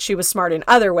academically, but she was smart in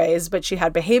other ways. But she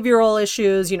had behavioral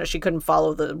issues. You know, she couldn't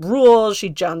follow the rules. She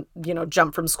jump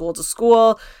from school to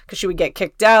school because she would get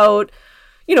kicked out.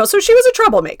 You know, so she was a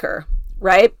troublemaker,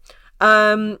 right?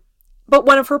 But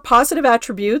one of her positive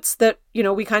attributes that, you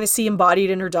know, we kind of see embodied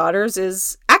in her daughters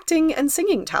is acting and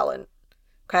singing talent.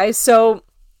 Okay, so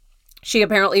she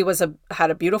apparently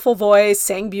had a beautiful voice,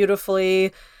 sang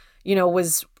beautifully, you know,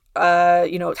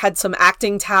 had some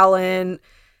acting talent.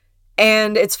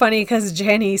 And it's funny because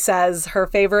Janny says her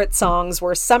favorite songs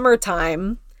were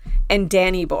Summertime and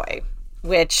Danny Boy,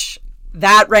 which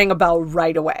that rang a bell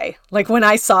right away. Like when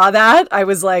I saw that, I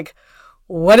was like,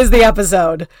 what is the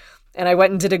episode? And I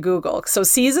went and did a Google. So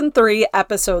season 3,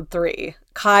 episode 3,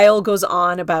 Kyle goes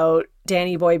on about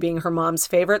Danny Boy being her mom's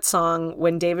favorite song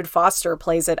when David Foster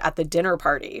plays it at the dinner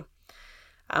party.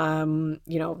 You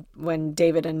know, when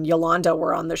David and Yolanda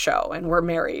were on the show and were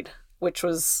married, which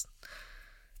was,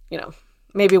 you know,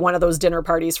 maybe one of those dinner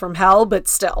parties from hell, but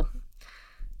still.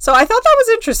 So I thought that was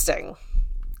interesting.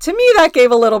 To me, that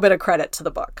gave a little bit of credit to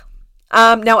the book.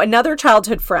 Now, another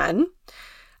childhood friend,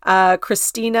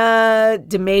 Christina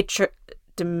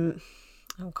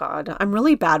oh God, I'm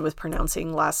really bad with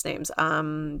pronouncing last names.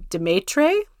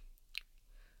 Demetre?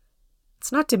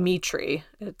 It's not Dimitri.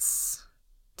 It's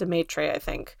Demetre, I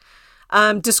think.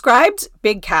 Described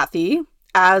Big Kathy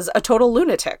as a total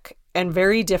lunatic and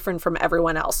very different from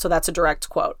everyone else. So that's a direct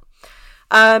quote.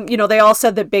 You know, they all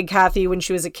said that Big Kathy, when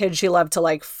she was a kid, she loved to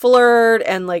like flirt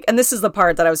and this is the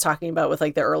part that I was talking about with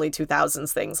like the early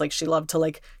 2000s things. Like she loved to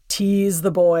like tease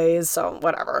the boys. So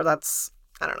whatever,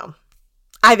 I don't know.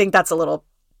 I think that's a little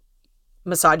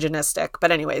misogynistic,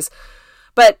 but anyways,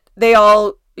 but they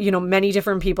all, you know, many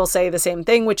different people say the same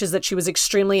thing, which is that she was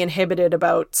extremely inhibited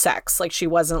about sex. Like she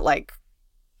wasn't like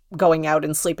going out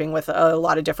and sleeping with a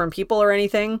lot of different people or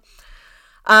anything.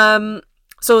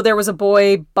 So there was a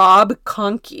boy, Bob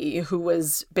Conkey, who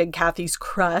was Big Kathy's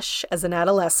crush as an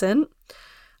adolescent.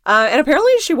 And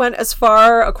apparently she went as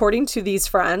far, according to these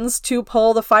friends, to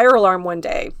pull the fire alarm one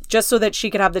day, just so that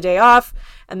she could have the day off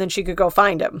and then she could go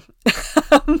find him.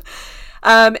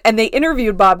 And they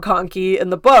interviewed Bob Conkey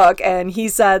in the book, and he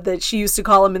said that she used to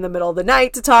call him in the middle of the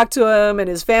night to talk to him, and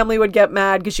his family would get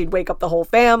mad because she'd wake up the whole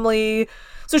family.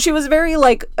 So she was very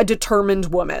like a determined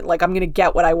woman, like I'm going to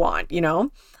get what I want, you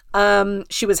know?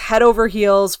 She was head over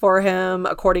heels for him,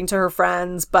 according to her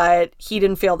friends, but he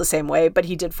didn't feel the same way, but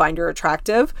he did find her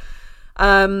attractive.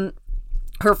 Her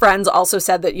friends also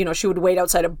said that, you know, she would wait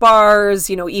outside of bars,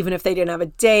 you know, even if they didn't have a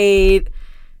date.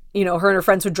 You know, her and her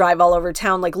friends would drive all over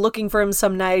town, like looking for him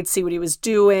some nights, see what he was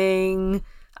doing.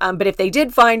 But if they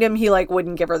did find him, he like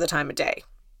wouldn't give her the time of day.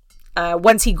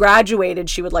 Once he graduated,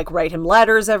 she would like write him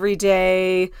letters every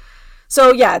day.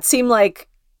 So yeah, it seemed like,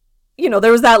 you know,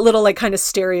 there was that little like kind of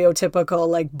stereotypical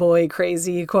like boy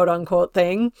crazy quote unquote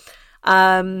thing.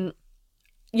 You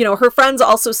know, her friends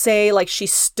also say like she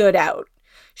stood out.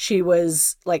 She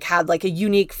was like, had like a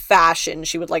unique fashion.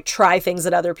 She would like try things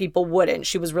that other people wouldn't.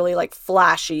 She was really like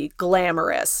flashy,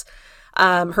 glamorous.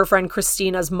 Her friend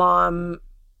Christina's mom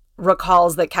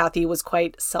recalls that Kathy was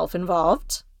quite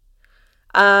self-involved.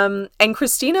 And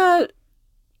Christina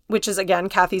which is again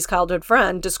Kathy's childhood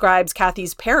friend, describes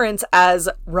Kathy's parents as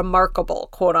remarkable,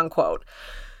 quote unquote.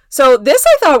 So this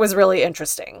I thought was really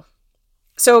interesting.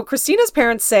 So Christina's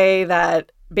parents say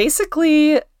that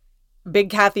basically Big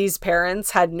Kathy's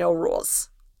parents had no rules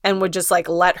and would just like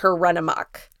let her run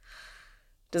amok.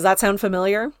 Does that sound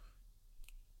familiar?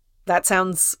 That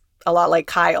sounds a lot like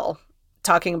Kyle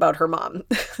talking about her mom.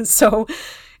 So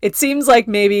it seems like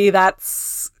maybe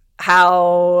that's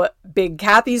how Big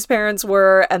Kathy's parents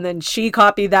were, and then she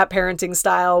copied that parenting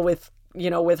style with,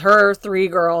 with her 3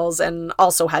 girls and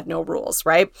also had no rules,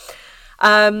 right?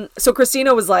 So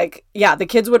Christina was like, yeah, the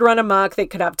kids would run amok. They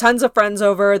could have tons of friends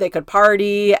over. They could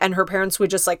party, and her parents would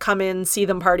just like come in, see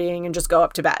them partying, and just go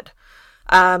up to bed.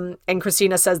 And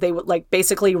Christina says they would like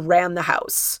basically ran the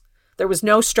house. There was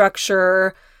no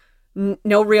structure,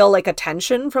 no real like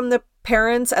attention from the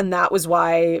parents. And that was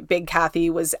why Big Kathy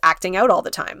was acting out all the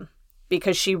time,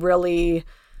 because she really,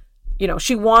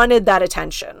 she wanted that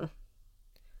attention.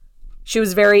 She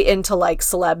was very into like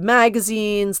celeb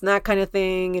magazines and that kind of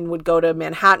thing, and would go to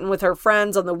Manhattan with her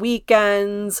friends on the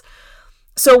weekends.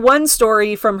 So one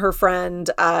story from her friend,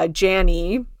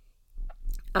 Janie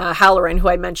Halloran, who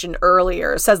I mentioned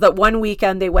earlier, says that one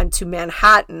weekend they went to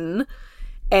Manhattan,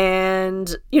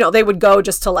 and, they would go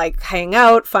just to like hang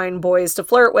out, find boys to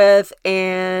flirt with.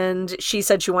 And she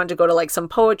said she wanted to go to like some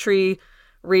poetry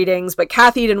readings, but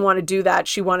Kathy didn't want to do that.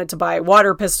 She wanted to buy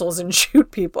water pistols and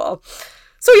shoot people.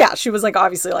 So yeah, she was like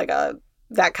obviously like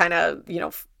that kind of,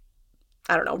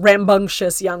 I don't know,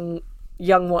 rambunctious young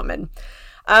woman.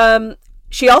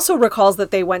 She also recalls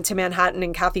that they went to Manhattan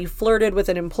and Kathy flirted with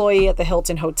an employee at the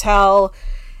Hilton Hotel,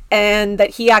 and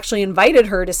that he actually invited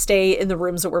her to stay in the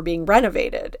rooms that were being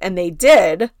renovated. And they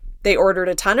did. They ordered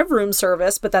a ton of room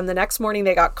service, but then the next morning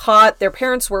they got caught. Their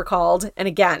parents were called. And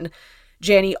again,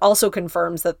 Janie also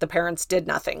confirms that the parents did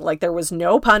nothing. Like there was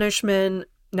no punishment,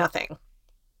 nothing.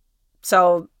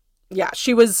 So yeah,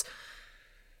 she was,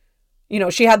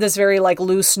 she had this very like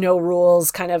loose, no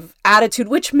rules kind of attitude,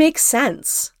 which makes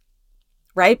sense,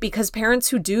 right? Because parents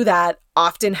who do that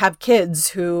often have kids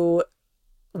who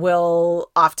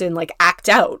will often like act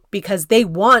out because they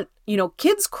want,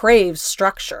 kids crave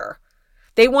structure.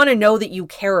 They want to know that you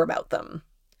care about them,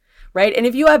 right? And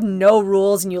if you have no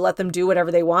rules and you let them do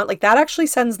whatever they want, like that actually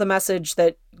sends the message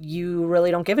that you really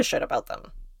don't give a shit about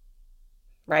them,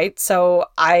 right? So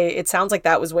it sounds like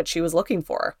that was what she was looking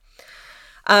for.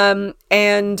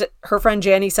 And her friend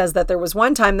Janie says that there was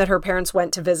one time that her parents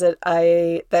went to visit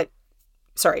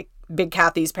Big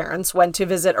Kathy's parents went to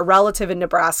visit a relative in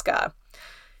Nebraska.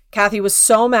 Kathy was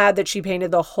so mad that she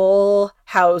painted the whole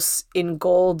house in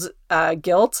gold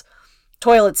gilt,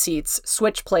 toilet seats,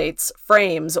 switch plates,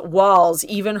 frames, walls,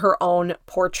 even her own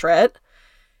portrait.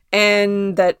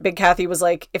 And that Big Kathy was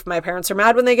like, if my parents are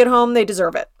mad when they get home, they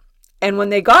deserve it. And when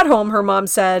they got home, her mom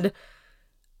said,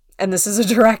 and this is a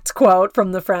direct quote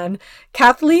from the friend,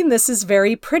 "Kathleen, this is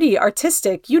very pretty,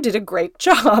 artistic. You did a great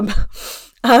job."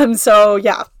 So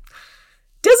yeah.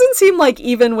 Doesn't seem like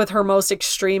even with her most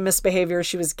extreme misbehavior,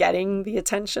 she was getting the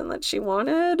attention that she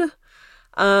wanted.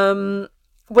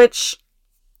 Which,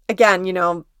 again,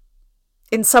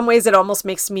 in some ways it almost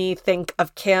makes me think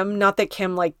of Kim. Not that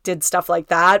Kim like did stuff like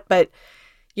that, but,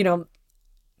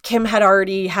 Kim had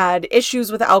already had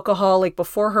issues with alcohol like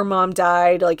before her mom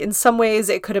died. Like in some ways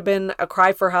it could have been a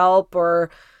cry for help or,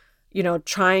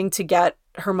 trying to get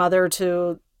her mother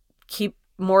to keep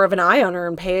more of an eye on her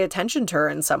and pay attention to her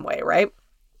in some way, right?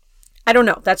 I don't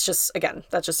know. That's just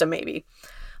a maybe.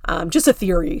 Just a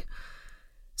theory.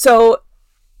 So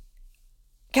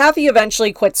Kathy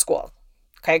eventually quit school.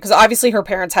 Okay. Because obviously her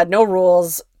parents had no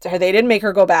rules. They didn't make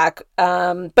her go back.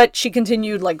 But she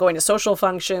continued like going to social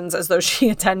functions as though she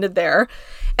attended there.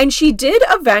 And she did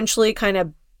eventually kind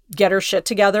of get her shit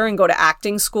together and go to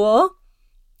acting school.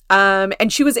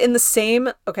 And she was in the same,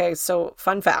 okay, so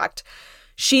fun fact,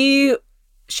 she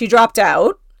dropped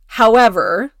out.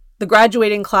 However, the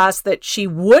graduating class that she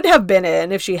would have been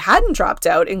in if she hadn't dropped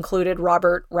out included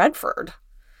Robert Redford.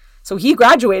 So he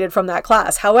graduated from that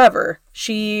class. However,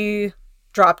 she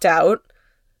dropped out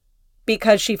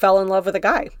because she fell in love with a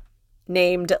guy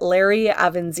named Larry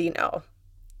Avanzino,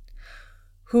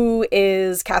 who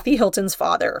is Kathy Hilton's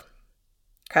father.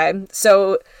 Okay.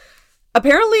 So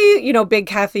apparently, Big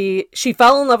Kathy, she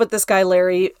fell in love with this guy,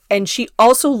 Larry, and she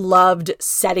also loved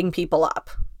setting people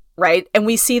up. Right. And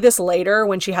we see this later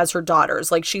when she has her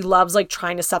daughters. Like she loves like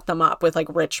trying to set them up with like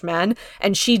rich men.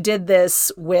 And she did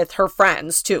this with her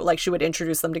friends too. Like she would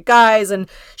introduce them to guys. And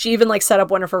she even like set up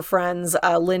one of her friends,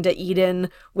 Linda Eden,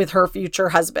 with her future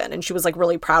husband. And she was like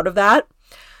really proud of that.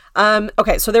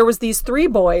 Okay. So there was these 3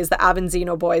 boys, the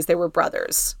Avanzino boys. They were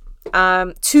brothers.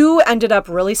 Two ended up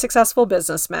really successful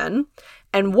businessmen,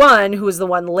 and one, who was the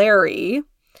one Larry,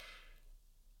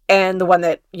 and the one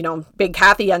that, Big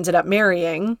Kathy ended up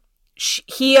marrying,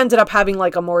 he ended up having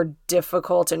like a more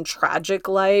difficult and tragic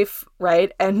life,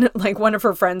 right? And like one of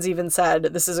her friends even said,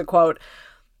 this is a quote,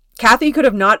 Kathy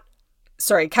could not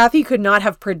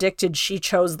have predicted she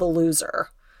chose the loser.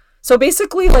 So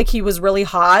basically, like, he was really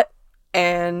hot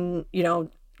and,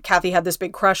 Kathy had this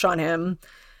big crush on him,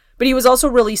 but he was also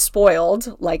really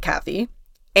spoiled, like Kathy.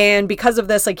 And because of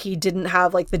this, like, he didn't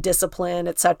have like the discipline,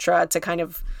 etc., to kind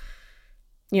of,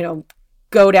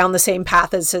 go down the same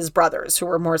path as his brothers who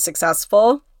were more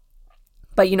successful.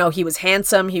 But, he was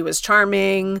handsome, he was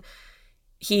charming,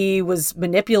 he was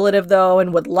manipulative though,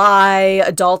 and would lie.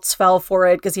 Adults fell for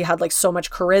it because he had like so much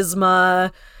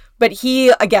charisma. But he,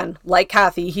 again, like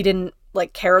Kathy, he didn't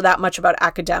like care that much about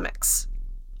academics.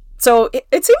 So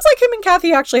it seems like him and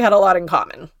Kathy actually had a lot in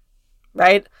common,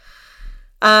 right?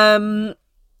 Again,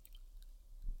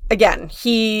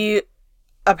 he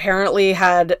apparently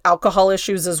had alcohol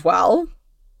issues as well.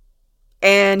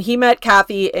 And he met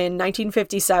Kathy in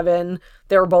 1957.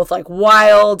 They were both like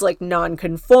wild, like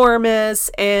nonconformists.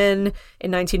 And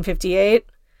in 1958,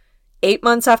 8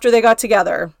 months after they got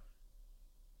together,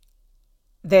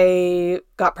 they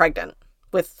got pregnant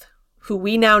with who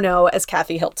we now know as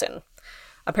Kathy Hilton.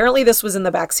 Apparently this was in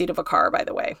the backseat of a car, by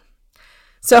the way.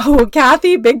 So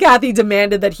Big Kathy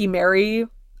demanded that he marry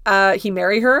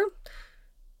her.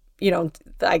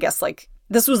 I guess like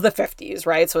this was the 50s,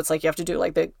 right? So it's like you have to do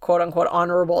like the quote unquote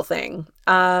honorable thing.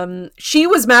 She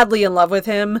was madly in love with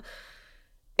him,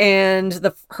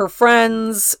 and her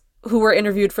friends who were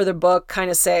interviewed for the book kind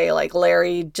of say like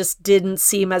Larry just didn't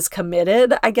seem as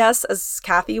committed, I guess, as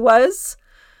Kathy was.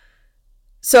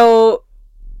 So,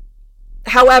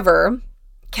 however,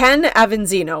 Ken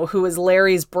Avanzino, who is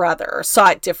Larry's brother,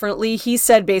 saw it differently. He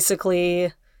said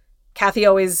basically, Kathy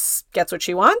always gets what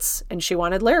she wants, and she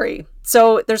wanted Larry.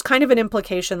 So there's kind of an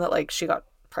implication that like she got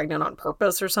pregnant on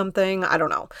purpose or something. I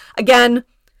don't know. Again,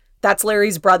 that's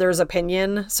Larry's brother's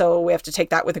opinion, so we have to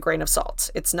take that with a grain of salt.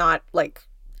 It's not like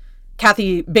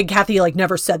Big Kathy like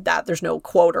never said that. There's no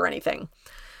quote or anything.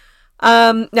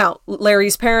 Now,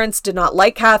 Larry's parents did not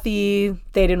like Kathy.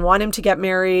 They didn't want him to get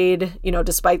married,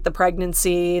 despite the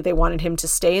pregnancy. They wanted him to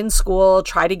stay in school,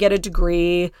 try to get a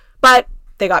degree, but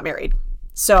they got married.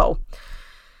 So,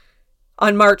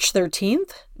 on March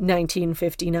 13th,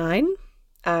 1959,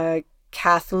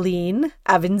 Kathleen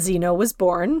Avanzino was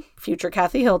born, future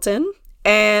Kathy Hilton.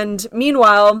 And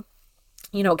meanwhile,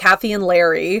 Kathy and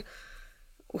Larry,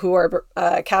 who are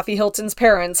Kathy Hilton's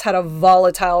parents, had a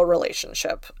volatile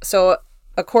relationship. So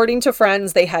according to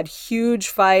friends, they had huge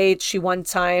fights. She one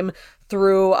time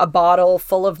threw a bottle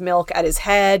full of milk at his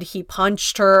head. He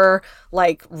punched her,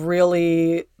 like,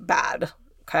 really bad.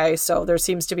 Okay, so there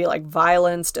seems to be like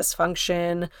violence,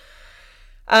 dysfunction.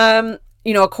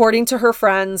 According to her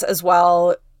friends as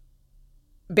well,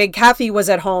 Big Kathy was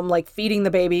at home like feeding the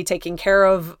baby, taking care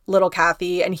of little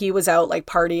Kathy, and he was out like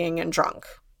partying and drunk.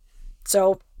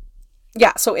 So,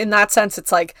 yeah, so in that sense,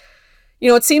 it's like,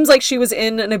 it seems like she was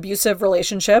in an abusive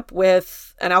relationship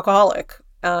with an alcoholic.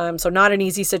 So not an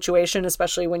easy situation,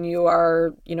 especially when you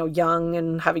are, young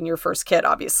and having your first kid,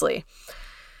 obviously.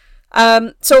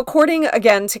 So according,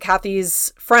 again, to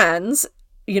Kathy's friends,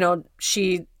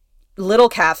 little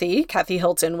Kathy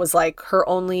Hilton was like her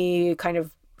only kind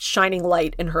of shining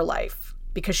light in her life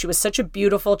because she was such a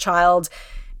beautiful child.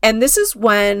 And this is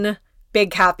when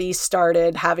Big Kathy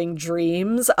started having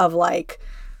dreams of like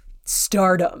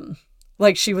stardom.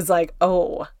 Like she was like,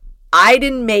 oh, I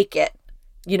didn't make it,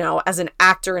 as an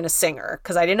actor and a singer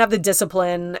because I didn't have the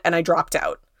discipline and I dropped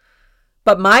out.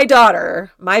 But my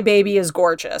daughter, my baby is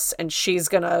gorgeous and she's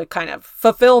going to kind of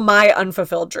fulfill my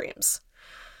unfulfilled dreams.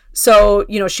 So,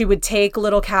 she would take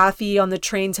little Kathy on the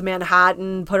train to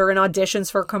Manhattan, put her in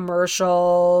auditions for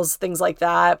commercials, things like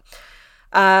that.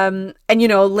 And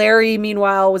Larry,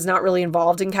 meanwhile, was not really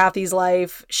involved in Kathy's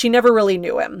life. She never really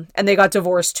knew him, and they got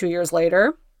divorced 2 years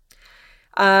later.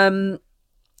 And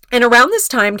around this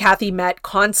time, Kathy met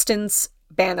Constance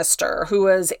Bannister, who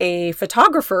was a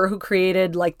photographer who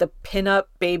created like the pinup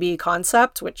baby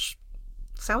concept, which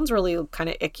sounds really kind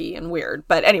of icky and weird.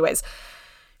 But anyways,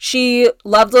 she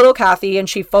loved little Kathy and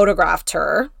she photographed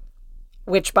her,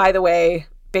 which, by the way,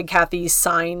 Big Kathy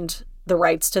signed the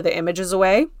rights to the images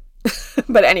away.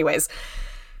 But anyways,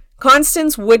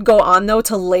 Constance would go on, though,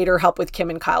 to later help with Kim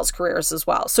and Kyle's careers as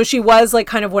well. So she was like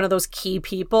kind of one of those key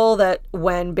people that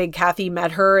when Big Kathy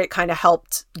met her, it kind of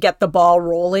helped get the ball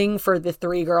rolling for the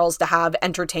three girls to have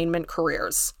entertainment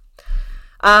careers.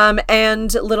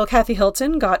 And little Kathy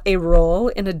Hilton got a role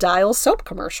in a Dial soap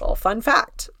commercial. Fun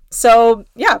fact. So,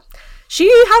 yeah, she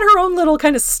had her own little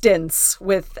kind of stints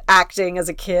with acting as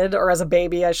a kid, or as a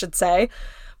baby, I should say.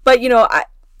 But,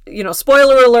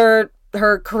 spoiler alert,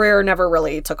 her career never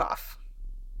really took off.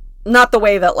 Not the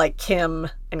way that like Kim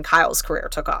and Kyle's career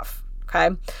took off.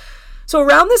 Okay. So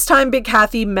around this time, Big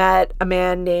Kathy met a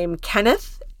man named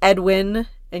Kenneth Edwin,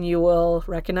 and you will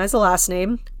recognize the last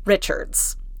name,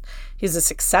 Richards. He's a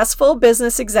successful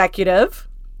business executive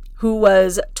who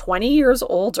was 20 years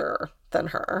older than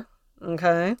her.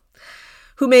 Okay.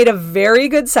 Who made a very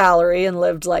good salary and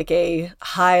lived like a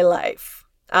high life.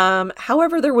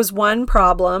 However, there was one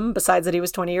problem besides that he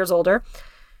was 20 years older.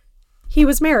 He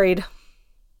was married.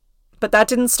 But that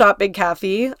didn't stop Big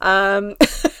Kathy.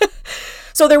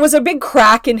 So there was a big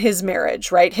crack in his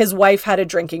marriage, right? His wife had a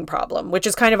drinking problem, which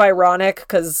is kind of ironic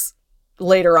because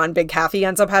later on Big Kathy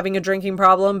ends up having a drinking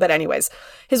problem. But anyways,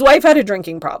 his wife had a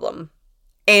drinking problem.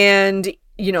 And,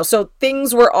 so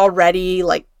things were already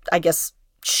like, I guess,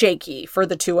 shaky for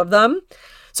the two of them.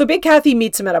 So Big Kathy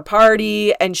meets him at a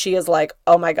party and she is like,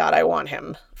 oh my God, I want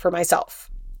him for myself.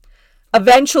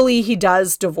 Eventually, he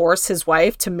does divorce his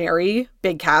wife to marry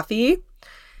Big Kathy.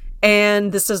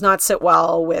 And this does not sit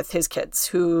well with his kids,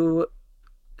 who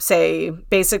say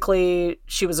basically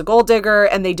she was a gold digger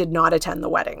and they did not attend the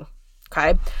wedding.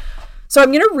 Okay. So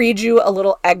I'm going to read you a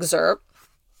little excerpt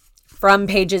from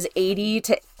pages 80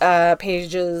 to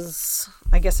pages,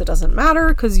 I guess it doesn't matter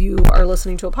because you are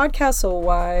listening to a podcast. So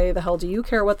why the hell do you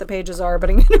care what the pages are? But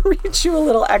I'm going to read you a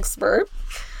little excerpt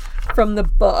from the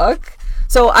book.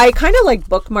 So I kind of like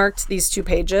bookmarked these two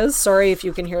pages. Sorry if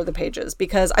you can hear the pages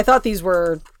because I thought these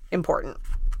were important.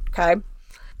 Okay.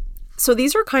 So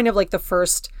these are kind of like the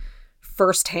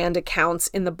first-hand accounts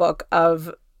in the book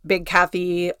of Big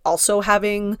Kathy also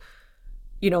having,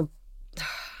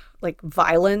 like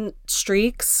violent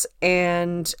streaks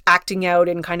and acting out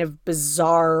in kind of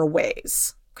bizarre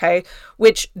ways. Okay.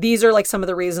 Which these are like some of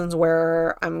the reasons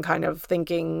where I'm kind of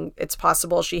thinking it's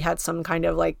possible she had some kind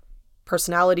of like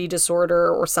personality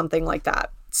disorder or something like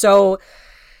that. So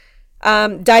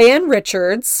Diane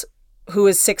Richards, who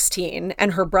is 16,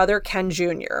 and her brother Ken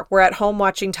Jr. were at home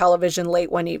watching television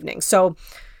late one evening. So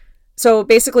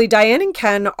basically Diane and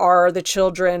Ken are the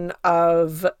children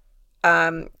of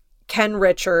Ken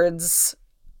Richards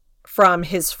from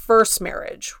his first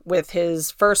marriage with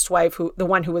his first wife, the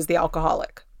one who was the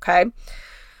alcoholic. Okay.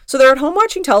 So they're at home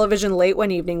watching television late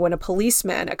one evening when a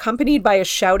policeman, accompanied by a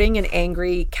shouting and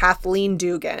angry Kathleen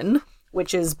Dugan,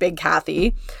 which is Big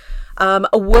Kathy,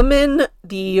 a woman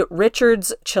the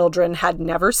Richards children had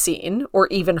never seen or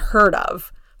even heard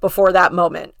of before that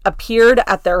moment, appeared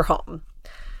at their home,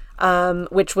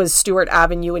 which was Stewart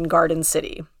Avenue in Garden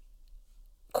City.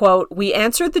 Quote, we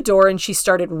answered the door and she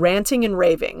started ranting and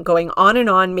raving, going on and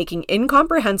on, making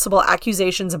incomprehensible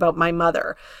accusations about my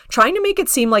mother, trying to make it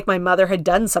seem like my mother had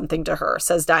done something to her,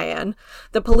 says Diane.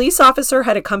 The police officer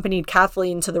had accompanied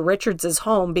Kathleen to the Richards'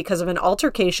 home because of an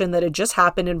altercation that had just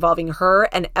happened involving her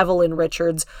and Evelyn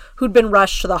Richards, who'd been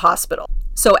rushed to the hospital.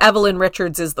 So Evelyn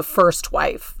Richards is the first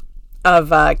wife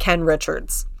of Ken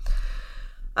Richards.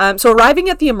 So arriving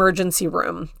at the emergency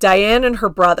room, Diane and her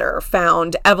brother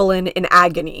found Evelyn in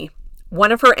agony.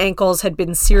 One of her ankles had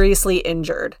been seriously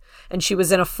injured, and she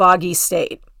was in a foggy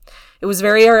state. It was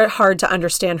very hard to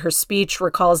understand her speech,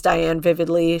 recalls Diane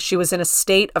vividly. She was in a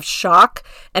state of shock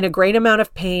and a great amount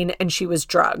of pain, and she was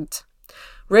drugged.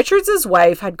 Richards'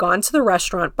 wife had gone to the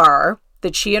restaurant bar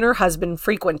that she and her husband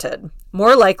frequented,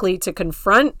 more likely to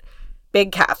confront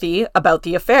Big Kathy about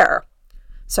the affair.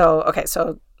 So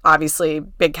obviously,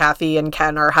 Big Kathy and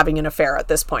Ken are having an affair at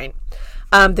this point.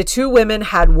 The two women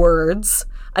had words.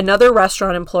 Another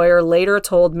restaurant employer later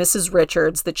told Mrs.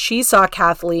 Richards that she saw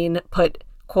Kathleen put,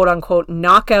 quote unquote,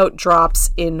 knockout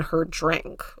drops in her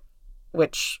drink,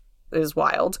 which is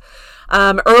wild.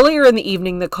 Earlier in the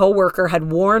evening, the co-worker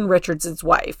had warned Richards'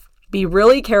 wife, be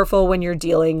really careful when you're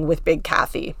dealing with Big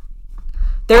Kathy.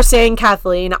 They're saying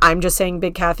Kathleen. I'm just saying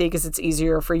Big Kathy because it's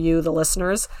easier for you, the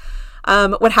listeners.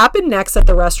 What happened next at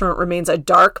the restaurant remains a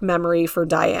dark memory for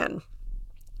Diane.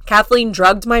 Kathleen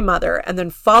drugged my mother and then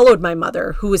followed my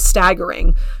mother, who was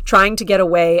staggering, trying to get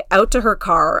away, out to her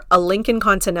car, a Lincoln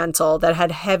Continental that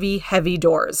had heavy, heavy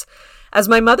doors. As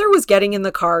my mother was getting in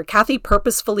the car, Kathy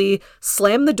purposefully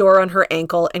slammed the door on her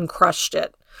ankle and crushed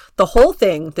it. The whole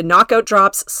thing, the knockout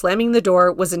drops, slamming the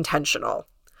door, was intentional.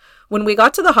 When we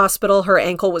got to the hospital, her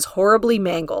ankle was horribly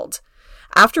mangled.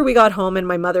 After we got home and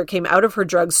my mother came out of her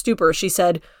drug stupor, she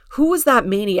said, who was that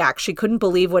maniac? She couldn't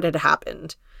believe what had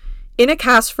happened. In a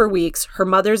cast for weeks, her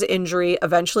mother's injury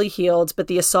eventually healed, but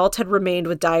the assault had remained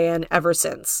with Diane ever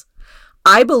since.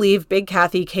 I believe Big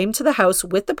Kathy came to the house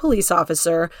with the police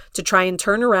officer to try and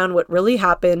turn around what really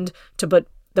happened, to put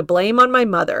the blame on my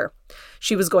mother.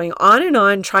 She was going on and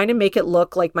on, trying to make it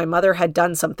look like my mother had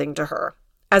done something to her.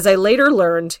 As I later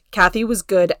learned, Kathy was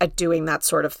good at doing that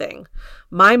sort of thing.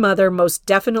 My mother most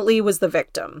definitely was the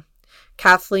victim.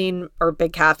 Kathleen, or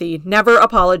Big Kathy, never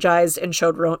apologized and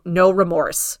showed no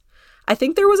remorse. I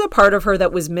think there was a part of her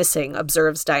that was missing,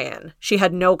 observes Diane. She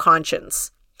had no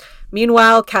conscience.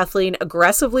 Meanwhile, Kathleen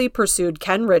aggressively pursued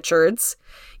Ken Richards,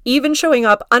 even showing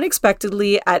up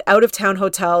unexpectedly at out-of-town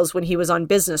hotels when he was on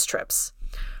business trips.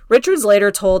 Richards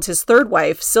later told his third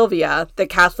wife, Sylvia, that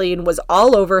Kathleen was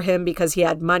all over him because he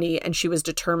had money and she was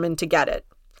determined to get it.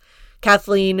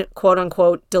 Kathleen,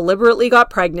 quote-unquote, deliberately got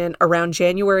pregnant around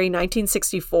January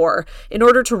 1964 in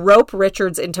order to rope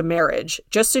Richards into marriage,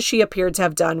 just as she appeared to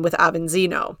have done with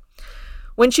Avanzino.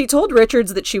 When she told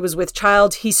Richards that she was with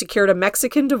child, he secured a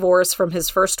Mexican divorce from his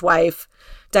first wife.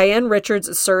 Diane Richards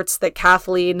asserts that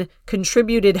Kathleen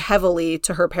contributed heavily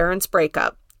to her parents'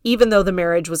 breakup, even though the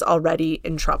marriage was already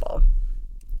in trouble.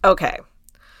 Okay.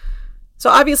 So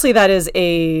obviously that is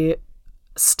a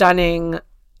stunning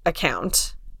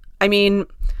account. I mean,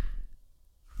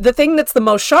 the thing that's the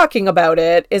most shocking about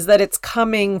it is that it's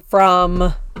coming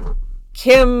from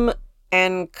Kim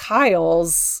and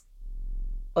Kyle's,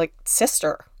 like,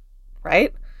 sister,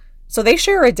 right? So they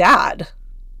share a dad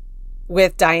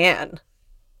with Diane,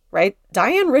 right?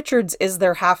 Diane Richards is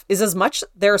as much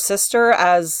their sister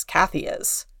as Kathy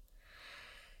is.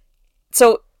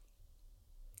 So,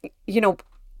 you know,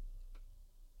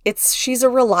 she's a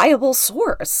reliable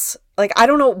source. Like, I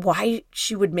don't know why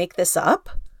she would make this up.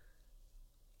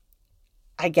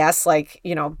 I guess, like,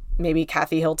 you know, maybe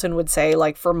Kathy Hilton would say,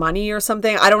 like, for money or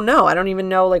something. I don't know. I don't even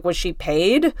know, like, was she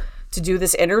paid to do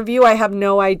this interview? I have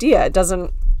no idea. I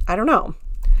don't know.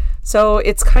 So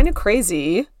it's kind of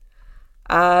crazy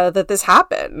that this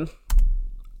happened.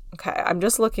 Okay, I'm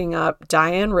just looking up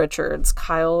Diane Richards,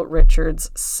 Kyle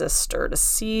Richards' sister, to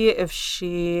see if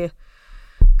she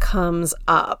comes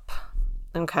up.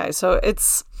 Okay, so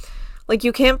it's like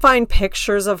you can't find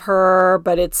pictures of her,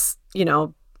 but it's, you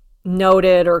know,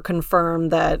 noted or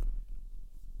confirmed that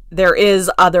there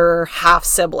is other half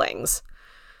siblings,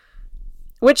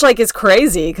 which, like, is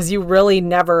crazy because you really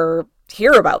never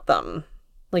hear about them.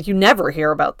 Like, you never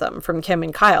hear about them from Kim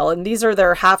and Kyle, and these are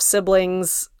their half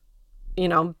siblings, you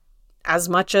know, as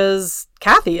much as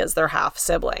Kathy is their half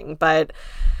sibling. But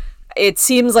it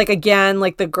seems like, again,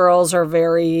 like the girls are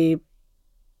very,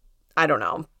 I don't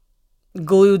know,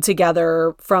 glued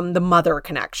together from the mother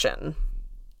connection.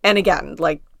 And again,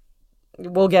 like,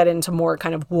 we'll get into more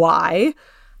kind of why.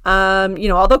 You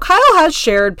know, although Kyle has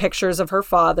shared pictures of her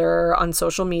father on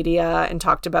social media and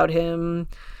talked about him,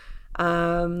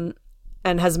 and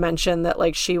has mentioned that,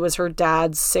 like, she was her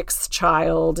dad's sixth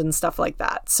child and stuff like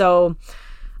that. So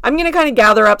I'm going to kind of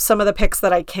gather up some of the pics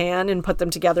that I can and put them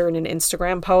together in an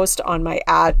Instagram post on my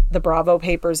 @the Bravo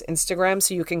Papers Instagram,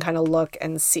 so you can kind of look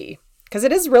and see, because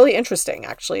it is really interesting,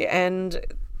 actually. And,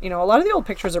 you know, a lot of the old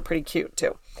pictures are pretty cute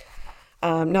too.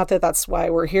 Not that that's why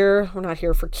we're here. We're not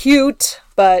here for cute,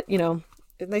 but, you know,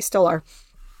 they still are.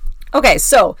 Okay,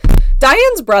 so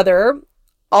Diane's brother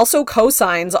also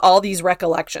co-signs all these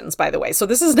recollections, by the way. So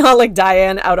this is not like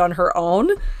Diane out on her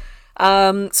own.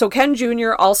 So Ken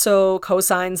Jr. also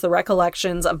co-signs the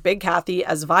recollections of Big Kathy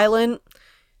as violent,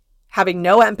 having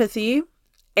no empathy,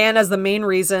 and as the main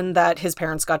reason that his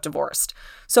parents got divorced.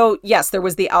 So yes, there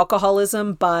was the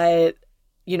alcoholism, but,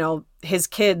 you know, his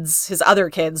other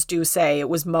kids do say it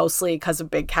was mostly because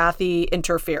of Big Kathy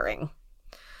interfering.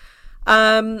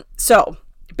 So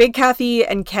Big Kathy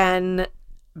and Ken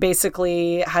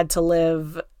basically had to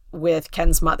live with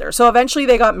Ken's mother. So eventually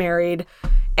they got married,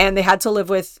 and they had to live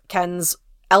with Ken's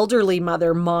elderly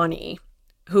mother, Monty,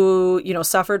 who, you know,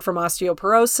 suffered from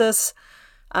osteoporosis,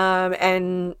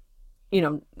 and, you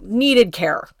know, needed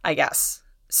care, I guess.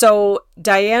 So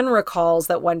Diane recalls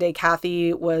that one day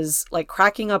Kathy was, like,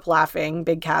 cracking up laughing,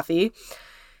 Big Kathy,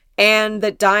 and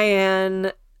that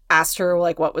Diane asked her,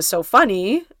 like, what was so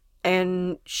funny,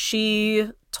 and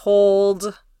she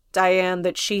told Diane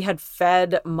that she had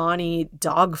fed Monty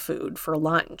dog food for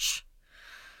lunch,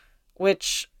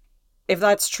 which, if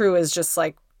that's true, is just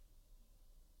like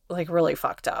really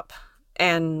fucked up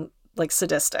and, like,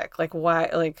 sadistic. Like, why?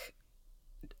 Like,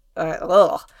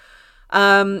 ugh.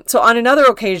 So on another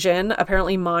occasion,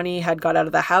 apparently Monty had got out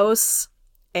of the house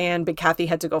and Big Kathy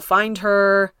had to go find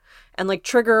her, and, like,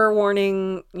 trigger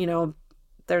warning, you know,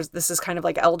 this is kind of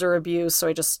like elder abuse. So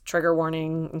I just trigger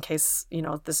warning in case,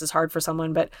 this is hard for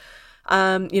someone. But,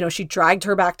 she dragged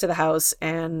her back to the house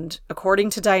and, according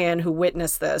to Diane, who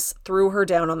witnessed this, threw her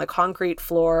down on the concrete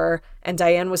floor, and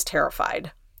Diane was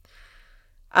terrified.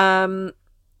 Ken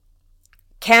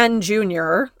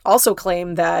Jr. also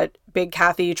claimed that Big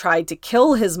Kathy tried to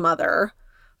kill his mother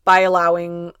by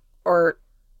allowing, not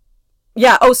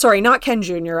Ken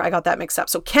Jr. I got that mixed up.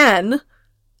 So Ken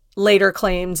later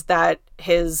claimed that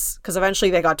because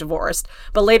eventually they got divorced,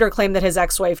 but later claimed that his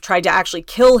ex-wife tried to actually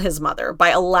kill his mother by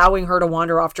allowing her to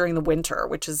wander off during the winter,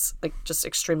 which is like just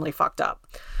extremely fucked up.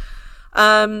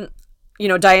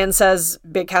 Diane says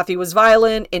Big Kathy was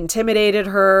violent, intimidated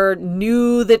her,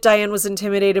 knew that Diane was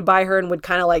intimidated by her and would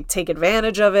kind of like take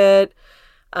advantage of it.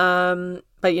 But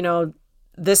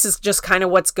this is just kind of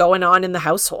what's going on in the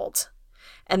household.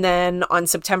 And then on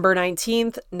September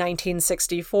 19th,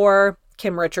 1964,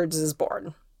 Kim Richards is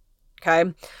born.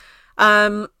 Okay.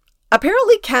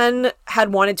 Apparently Ken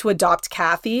had wanted to adopt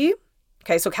Kathy.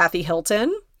 Okay. So Kathy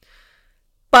Hilton.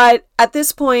 But at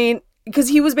this point, because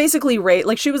he was basically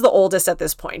she was the oldest at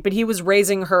this point, but he was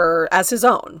raising her as his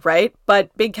own, right?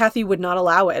 But Big Kathy would not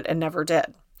allow it and never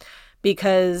did.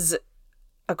 Because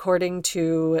according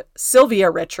to Sylvia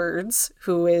Richards,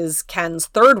 who is Ken's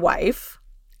third wife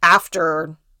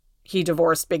after he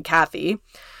divorced Big Kathy,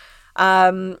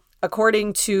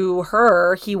 according to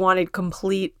her, she wanted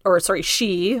complete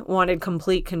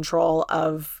control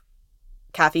of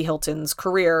Kathy Hilton's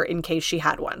career in case she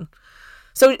had one.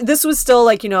 So this was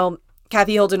still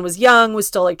Kathy Hilton was young, was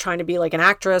still trying to be an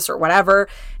actress or whatever.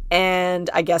 And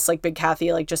I guess Big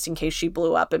Kathy, just in case she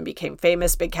blew up and became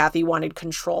famous, Big Kathy wanted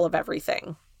control of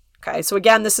everything. Okay. So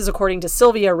again, this is according to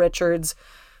Sylvia Richards,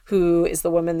 who is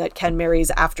the woman that Ken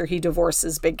marries after he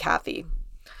divorces Big Kathy.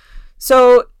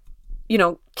 So,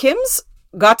 Kim's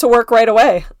got to work right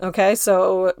away. Okay.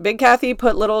 So Big Kathy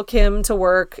put little Kim to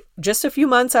work just a few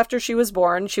months after she was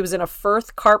born. She was in a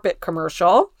Firth carpet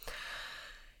commercial.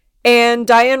 And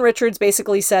Diane Richards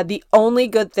basically said the only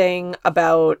good thing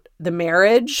about the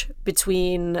marriage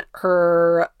between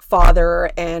her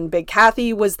father and Big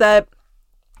Kathy was that,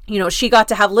 she got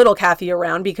to have little Kathy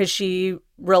around because she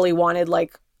really wanted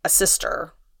a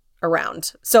sister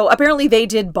around. So apparently they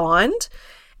did bond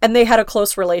and they had a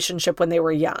close relationship when they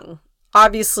were young.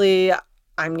 Obviously,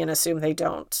 I'm going to assume they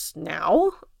don't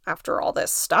now after all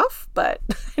this stuff. But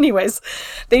anyways,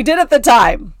 they did at the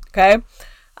time. Okay.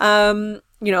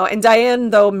 And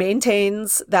Diane, though,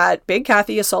 maintains that Big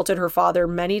Kathy assaulted her father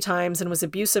many times and was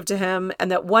abusive to him,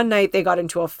 and that one night they got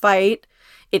into a fight.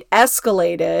 It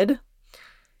escalated.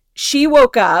 She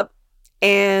woke up,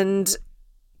 and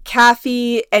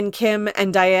Kathy and Kim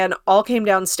and Diane all came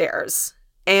downstairs.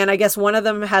 And I guess one of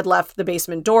them had left the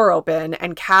basement door open,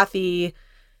 and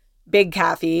Big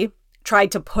Kathy,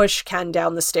 tried to push Ken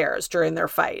down the stairs during their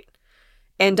fight.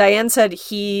 And Diane said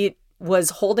he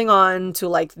was holding on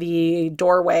to the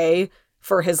doorway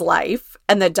for his life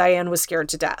and that Diane was scared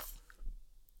to death.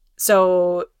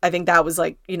 So I think that was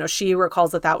she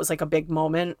recalls that was a big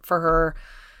moment for her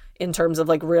in terms of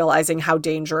realizing how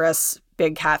dangerous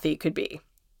Big Kathy could be.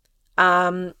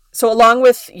 So along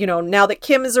with, now that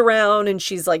Kim is around and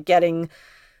she's getting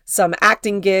some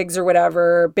acting gigs or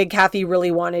whatever, Big Kathy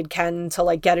really wanted Ken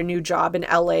to get a new job in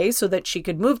LA so that she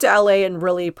could move to LA and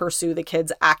really pursue the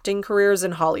kids' acting careers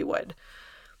in Hollywood.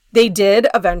 They did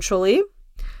eventually,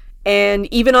 and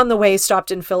even on the way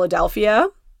stopped in Philadelphia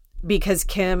because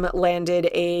Kim landed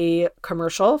a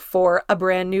commercial for a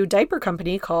brand new diaper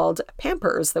company called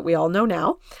Pampers that we all know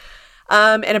now.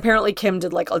 And apparently Kim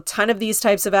did a ton of these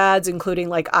types of ads,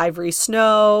 including Ivory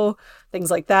Snow,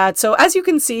 things like that. So as you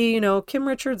can see, Kim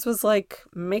Richards was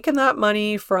making that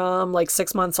money from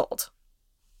 6 months old.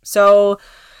 So,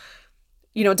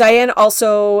 Diane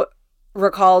also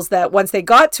recalls that once they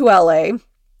got to LA,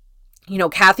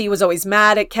 Kathy was always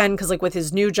mad at Ken because with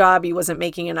his new job, he wasn't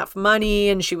making enough money.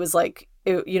 And she was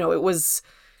it was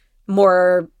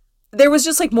more, there was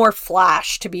just more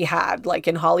flash to be had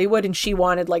in Hollywood. And she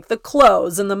wanted the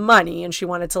clothes and the money, and she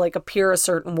wanted to appear a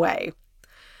certain way.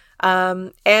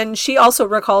 And she also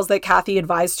recalls that Kathy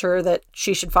advised her that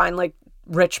she should find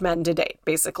rich men to date,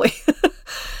 basically.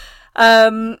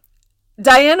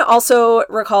 Diane also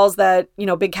recalls that,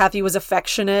 Big Kathy was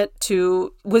affectionate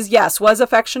to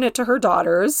her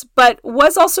daughters, but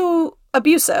was also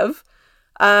abusive.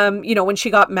 When she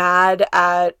got mad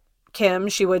at Kim,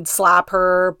 she would slap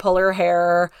her, pull her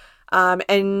hair.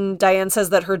 And Diane says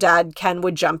that her dad, Ken,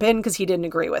 would jump in because he didn't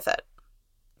agree with it.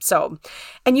 So,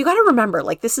 and you got to remember,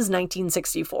 this is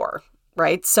 1964,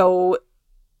 right? So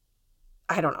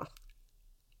I don't know.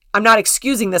 I'm not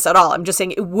excusing this at all. I'm just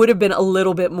saying it would have been a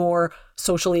little bit more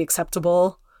socially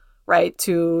acceptable, right,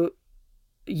 to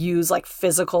use like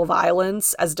physical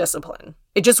violence as discipline.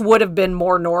 It just would have been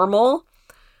more normal.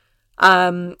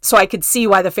 So I could see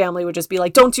why the family would just be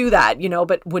like, don't do that,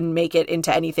 but wouldn't make it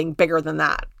into anything bigger than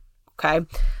that. Okay.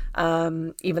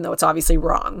 Even though it's obviously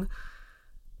wrong.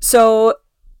 So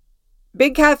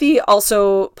Big Kathy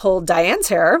also pulled Diane's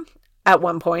hair at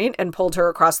one point and pulled her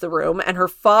across the room, and her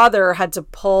father had to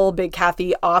pull Big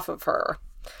Kathy off of her.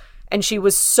 And she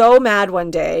was so mad one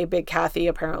day, Big Kathy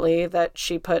apparently, that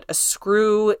she put a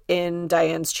screw in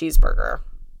Diane's cheeseburger,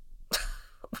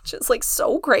 which is like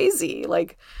so crazy.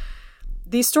 Like,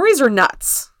 these stories are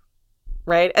nuts,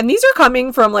 right? And these are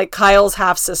coming from like Kyle's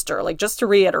half sister. Like, just to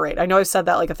reiterate, I know I've said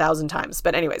that like 1,000 times,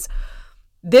 but anyways,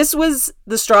 this was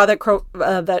the straw that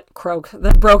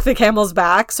broke the camel's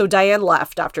back. So Diane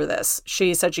left after this.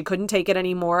 She said she couldn't take it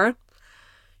anymore.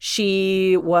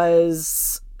 She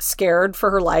was scared for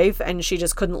her life, and she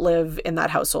just couldn't live in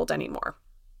that household anymore.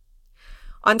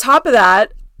 On top of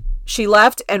that, she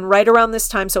left, and right around this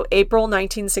time, so April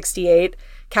 1968,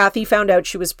 Kathy found out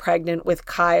she was pregnant with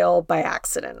Kyle by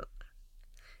accident.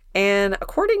 And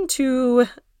according to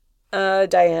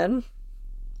Diane,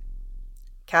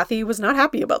 Kathy was not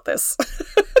happy about this.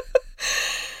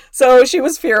 So she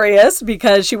was furious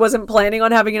because she wasn't planning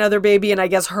on having another baby, and I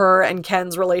guess her and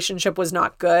Ken's relationship was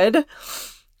not good.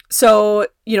 So,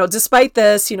 despite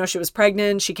this, she was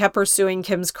pregnant. She kept pursuing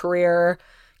Kim's career,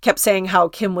 kept saying how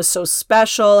Kim was so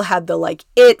special, had the like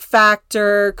it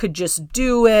factor, could just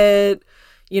do it,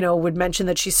 would mention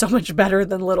that she's so much better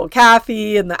than little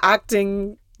Kathy in the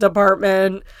acting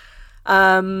department.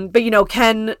 But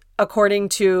Ken, according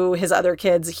to his other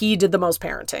kids, he did the most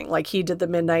parenting. Like, he did the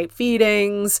midnight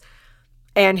feedings.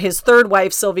 And his third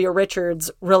wife, Sylvia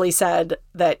Richards, really said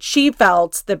that she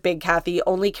felt that Big Kathy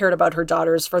only cared about her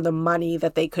daughters for the money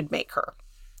that they could make her.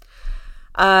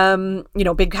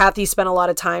 Big Kathy spent a lot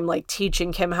of time like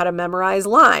teaching Kim how to memorize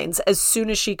lines as soon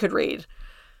as she could read.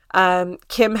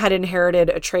 Kim had inherited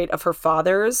a trait of her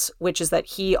father's, which is that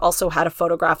he also had a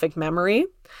photographic memory.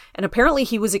 And apparently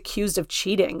he was accused of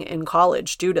cheating in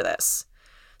college due to this.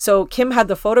 So Kim had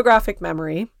the photographic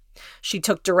memory. She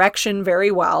took direction very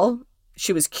well.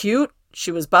 She was cute.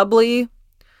 She was bubbly.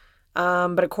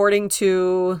 But according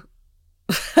to,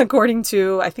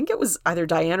 I think it was either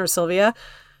Diane or Sylvia,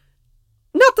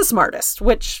 not the smartest,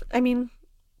 which, I mean,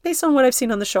 based on what I've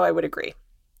seen on the show, I would agree.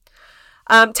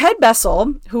 Ted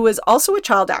Bessel, who was also a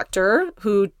child actor,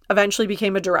 who eventually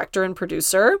became a director and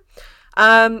producer,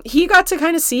 he got to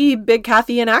kind of see Big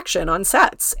Kathy in action on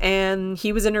sets, and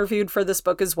he was interviewed for this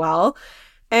book as well.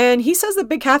 And he says that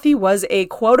Big Kathy was a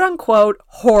quote-unquote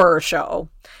horror show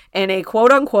and a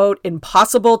quote-unquote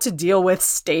impossible to deal with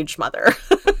stage mother.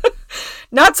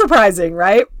 Not surprising,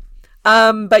 right?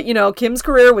 But, Kim's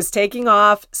career was taking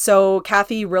off, so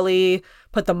Kathy really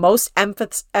put the most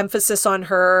emphasis on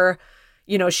her.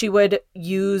 She would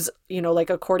use, like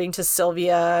according to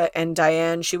Sylvia and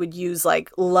Diane, she would use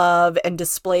like love and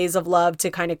displays of love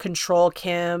to kind of control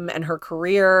Kim and her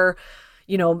career,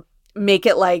 make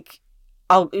it like,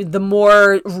 the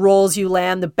more roles you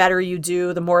land, the better you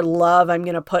do, the more love I'm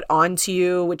going to put onto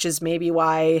you, which is maybe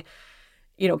why,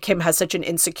 Kim has such an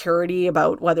insecurity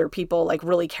about whether people like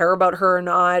really care about her or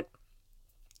not.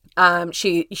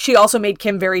 She also made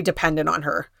Kim very dependent on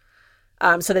her,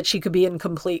 so that she could be in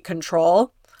complete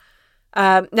control.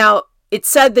 Now, it's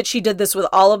said that she did this with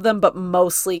all of them, but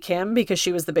mostly Kim, because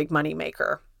she was the big money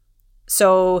maker.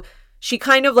 So she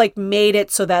kind of like made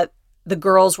it so that the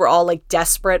girls were all like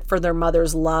desperate for their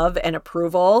mother's love and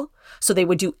approval, so they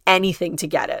would do anything to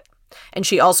get it. And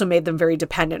she also made them very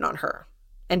dependent on her.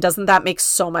 And doesn't that make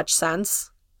so much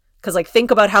sense? Because like, think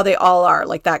about how they all are,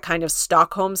 like that kind of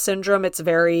Stockholm syndrome. It's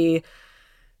very,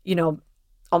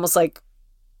 almost like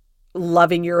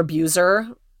loving your abuser.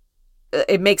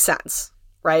 It makes sense,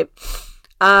 right?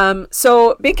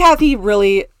 So Big Kathy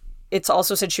really, it's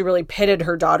also said she really pitted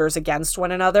her daughters against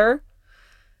one another.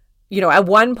 At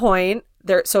one point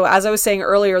there, so as I was saying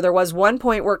earlier, there was one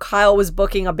point where Kyle was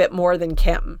booking a bit more than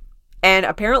Kim. And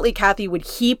apparently Kathy would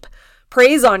heap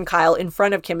praise on Kyle in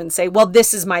front of Kim and say, well,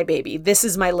 this is my baby. This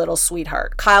is my little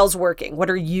sweetheart. Kyle's working. What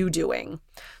are you doing?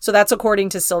 So that's according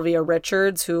to Sylvia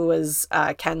Richards, who was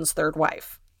Ken's third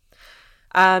wife.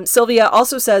 Sylvia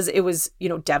also says it was,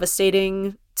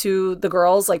 devastating to the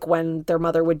girls, like when their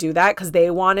mother would do that, because they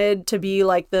wanted to be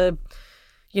like the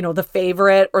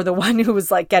favorite or the one who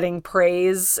was like getting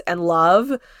praise and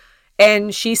love.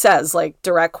 And she says, like,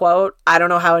 direct quote, I don't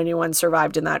know how anyone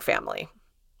survived in that family,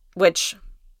 which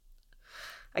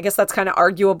I guess that's kind of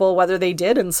arguable whether they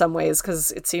did in some ways,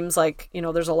 because it seems like,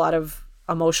 there's a lot of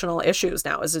emotional issues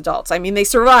now as adults. I mean, they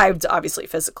survived obviously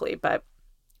physically, but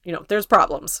there's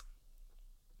problems.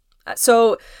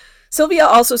 So Sylvia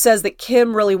also says that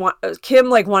Kim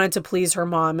wanted to please her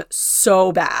mom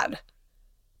so bad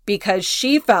because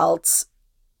she felt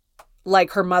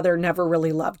like her mother never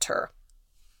really loved her.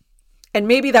 And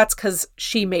maybe that's because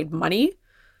she made money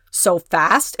so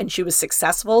fast and she was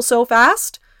successful so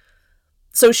fast.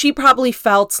 So she probably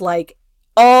felt like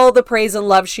all the praise and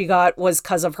love she got was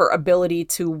because of her ability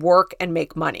to work and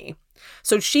make money.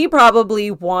 So she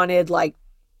probably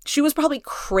she was probably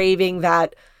craving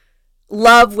that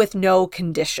love with no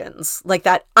conditions, like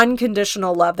that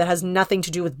unconditional love that has nothing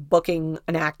to do with booking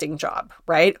an acting job,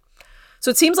 right? So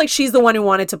it seems like she's the one who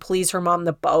wanted to please her mom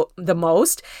the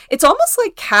most. It's almost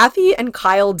like Kathy and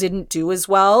Kyle didn't do as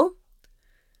well.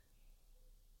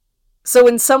 So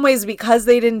in some ways, because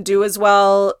they didn't do as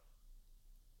well,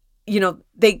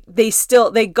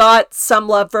 they got some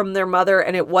love from their mother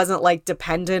and it wasn't like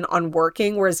dependent on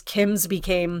working. Whereas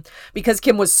because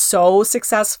Kim was so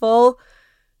successful,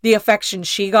 the affection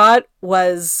she got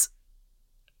was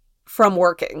from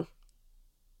working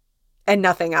and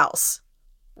nothing else.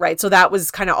 Right. So that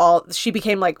was kind of all. She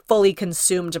became like fully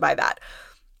consumed by that,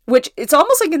 which it's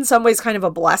almost like in some ways kind of a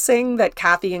blessing that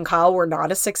Kathy and Kyle were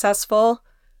not as successful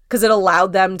because it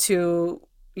allowed them to,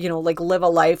 live a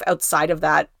life outside of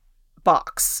that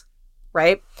box.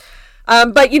 Right.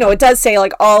 But, it does say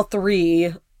like all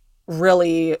three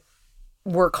really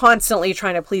were constantly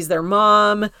trying to please their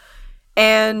mom.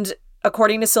 And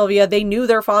according to Sylvia, they knew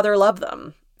their father loved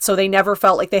them. So they never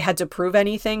felt like they had to prove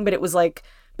anything, but it was like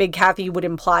Big Kathy would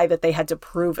imply that they had to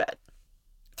prove it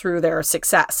through their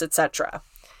success, etc.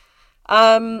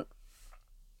 Some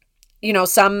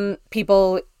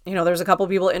people, there's a couple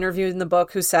people interviewed in the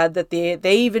book who said that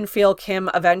they even feel Kim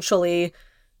eventually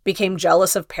became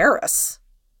jealous of Paris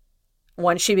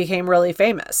once she became really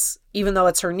famous, even though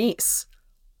it's her niece,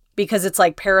 because it's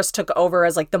like Paris took over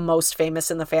as like the most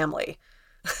famous in the family.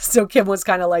 So Kim was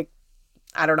kind of like,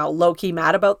 I don't know, low-key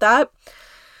mad about that.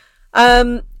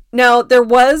 Now, there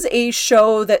was a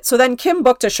show so then Kim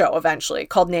booked a show eventually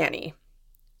called Nanny.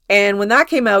 And when that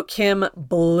came out, Kim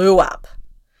blew up.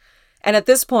 And at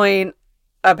this point,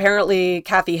 apparently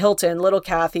Kathy Hilton, little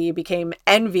Kathy, became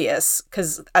envious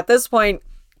because at this point,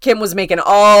 Kim was making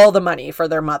all the money for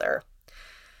their mother.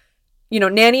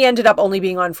 Nanny ended up only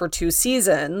being on for 2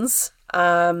 seasons.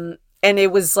 And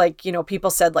it was like,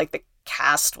 people said like the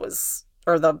cast was,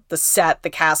 or the set, the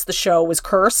cast, the show was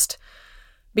cursed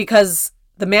because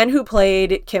the man who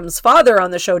played Kim's father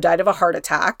on the show died of a heart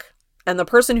attack. And the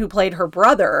person who played her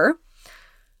brother,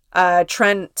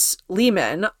 Trent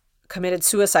Lehman, committed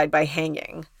suicide by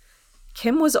hanging.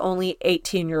 Kim was only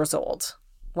 18 years old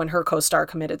when her co-star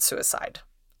committed suicide.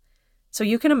 So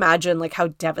you can imagine like how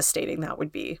devastating that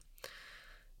would be.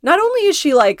 Not only is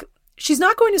she's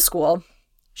not going to school.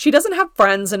 She doesn't have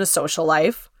friends and a social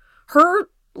life. Her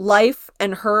life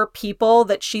and her people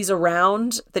that she's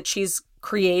around, that she's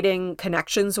creating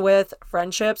connections with,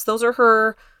 friendships, those are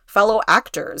her fellow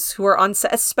actors who are on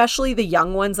set, especially the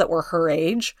young ones that were her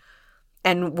age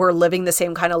and were living the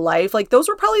same kind of life. Like those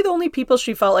were probably the only people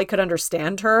she felt like could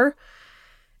understand her.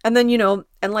 And then,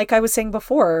 and like I was saying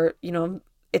before,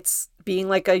 it's being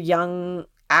like a young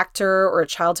actor or a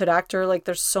childhood actor, like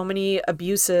there's so many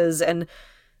abuses and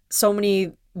so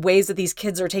many ways that these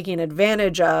kids are taking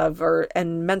advantage of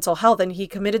and mental health, and he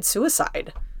committed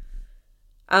suicide.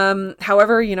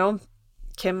 However,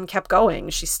 Kim kept going.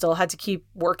 She still had to keep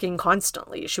working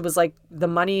constantly. She was like, the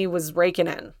money was raking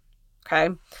in.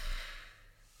 Okay.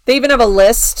 They even have a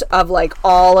list of like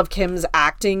all of Kim's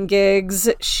acting gigs.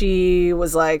 She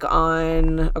was like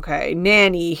on,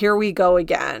 Nanny, Here We Go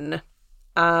Again.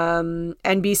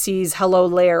 NBC's Hello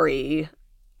Larry.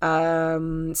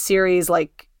 Series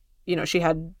like, she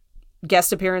had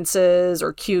guest appearances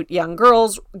or cute young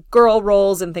girl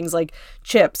roles in things like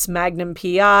Chips, Magnum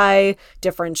PI,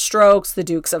 Different Strokes, The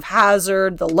Dukes of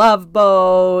Hazzard, The Love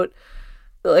Boat.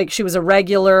 Like she was a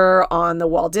regular on the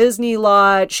Walt Disney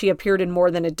lot. She appeared in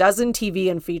more than a dozen TV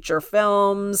and feature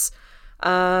films.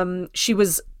 She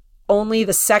was only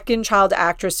the second child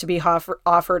actress to be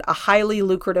offered a highly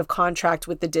lucrative contract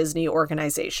with the Disney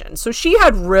organization. So she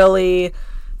had really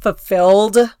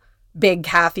fulfilled Big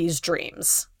Kathy's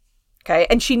dreams. Okay.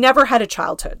 And she never had a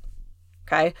childhood.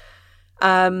 Okay.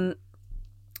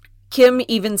 Kim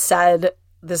even said,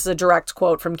 this is a direct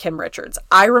quote from Kim Richards,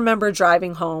 I remember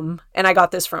driving home, and I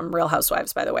got this from Real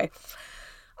Housewives, by the way.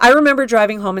 I remember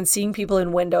driving home and seeing people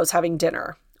in windows having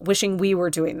dinner, wishing we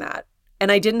were doing that.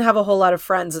 And I didn't have a whole lot of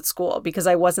friends at school because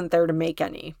I wasn't there to make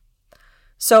any.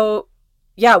 So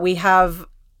yeah, we have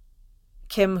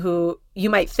Kim who you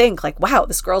might think like, wow,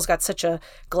 this girl's got such a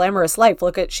glamorous life.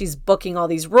 Look at, she's booking all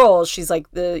these roles. She's like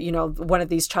one of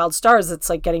these child stars that's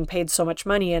like getting paid so much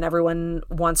money and everyone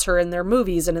wants her in their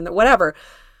movies and in the whatever.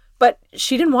 But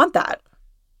she didn't want that.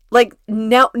 Like,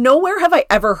 nowhere have I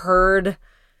ever heard,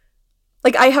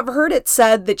 like, I have heard it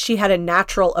said that she had a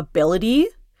natural ability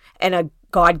and a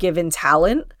God-given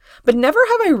talent, but never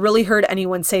have I really heard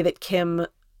anyone say that Kim,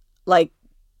 like,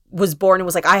 was born and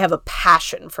was like, I have a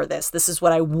passion for this. This is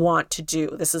what I want to do.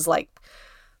 This is like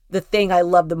the thing I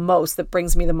love the most that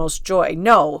brings me the most joy.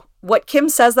 No, what Kim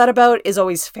says that about is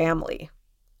always family.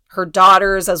 Her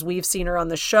daughters, as we've seen her on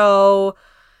the show,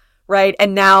 right?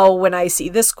 And now when I see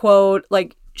this quote,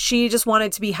 like, she just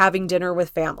wanted to be having dinner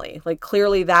with family. Like,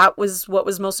 clearly that was what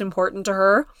was most important to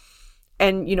her.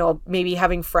 And, maybe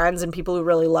having friends and people who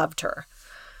really loved her.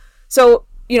 So,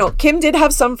 Kim did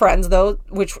have some friends, though,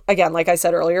 which, again, like I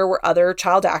said earlier, were other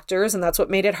child actors. And that's what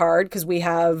made it hard, because we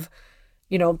have,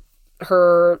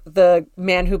 the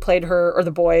man who played her, or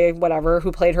the boy, whatever,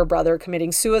 who played her brother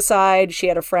committing suicide. She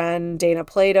had a friend, Dana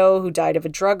Plato, who died of a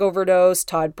drug overdose.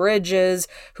 Todd Bridges,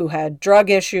 who had drug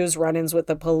issues, run-ins with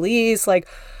the police. Like,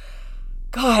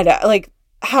 God, like,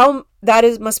 how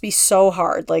that must be so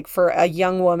hard, like, for a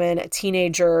young woman, a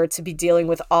teenager, to be dealing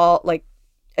with all, like,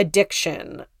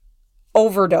 addiction,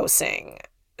 overdosing,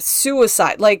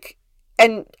 suicide, like,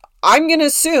 and I'm going to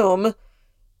assume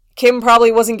Kim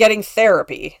probably wasn't getting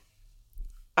therapy.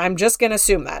 I'm just going to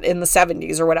assume that in the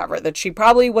 70s or whatever, that she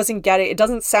probably wasn't getting, it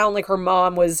doesn't sound like her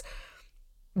mom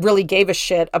really gave a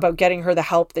shit about getting her the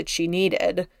help that she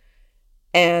needed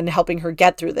and helping her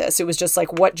get through this. It was just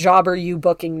like, what job are you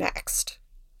booking next?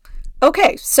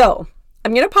 Okay, so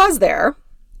I'm going to pause there,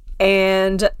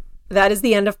 and that is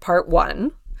the end of part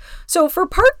 1. So for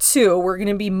part 2, we're going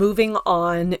to be moving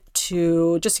on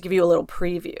to, just to give you a little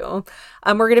preview,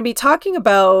 we're going to be talking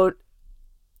about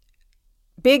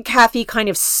Big Kathy kind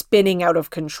of spinning out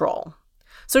of control.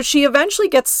 So she eventually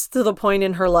gets to the point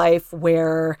in her life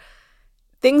where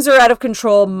things are out of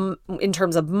control in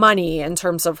terms of money, in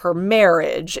terms of her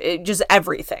marriage, just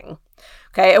everything.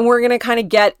 Okay, and we're going to kind of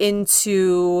get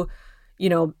into,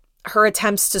 her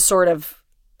attempts to sort of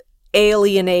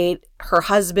alienate her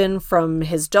husband from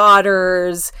his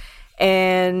daughters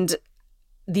and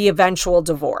the eventual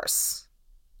divorce.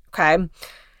 Okay.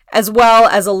 As well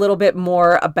as a little bit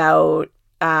more about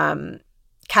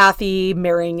Kathy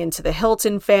marrying into the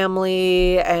Hilton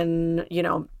family and,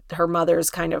 her mother's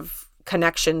kind of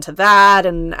connection to that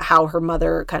and how her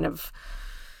mother kind of,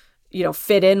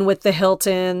 fit in with the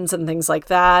Hiltons and things like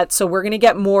that. So we're going to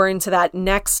get more into that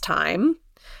next time.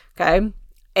 Okay.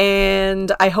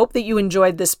 And I hope that you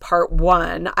enjoyed this part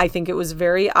 1. I think it was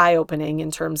very eye-opening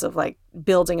in terms of like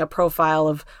building a profile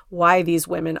of why these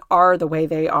women are the way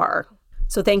they are.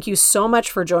 So thank you so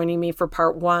much for joining me for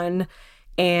part 1.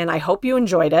 And I hope you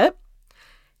enjoyed it.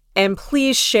 And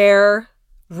please share,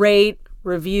 rate,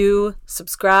 review,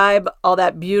 subscribe, all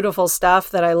that beautiful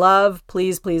stuff that I love.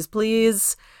 Please, please,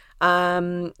 please.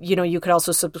 You could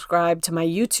also subscribe to my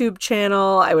YouTube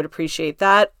channel. I would appreciate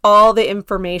that. All the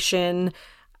information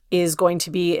is going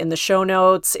to be in the show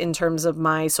notes in terms of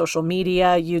my social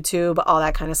media, YouTube, all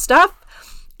that kind of stuff.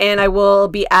 And I will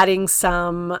be adding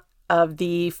some of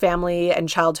the family and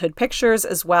childhood pictures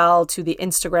as well to the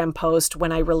Instagram post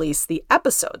when I release the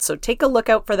episode. So take a look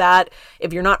out for that.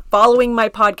 If you're not following my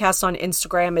podcast on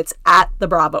Instagram, it's at the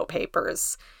Bravo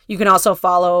Papers. You can also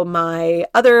follow my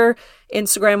other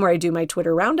Instagram where I do my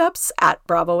Twitter roundups at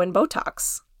Bravo and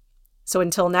Botox. So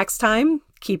until next time,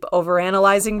 keep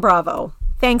overanalyzing Bravo.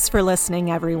 Thanks for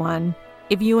listening, everyone.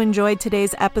 If you enjoyed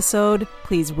today's episode,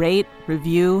 please rate,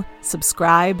 review,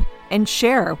 subscribe, and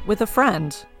share with a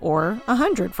friend or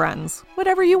 100 friends,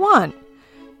 whatever you want.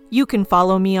 You can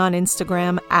follow me on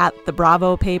Instagram at the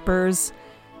Bravo Papers,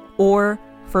 or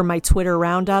for my Twitter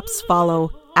roundups,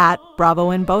 follow at Bravo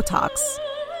and Botox.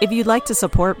 If you'd like to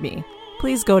support me,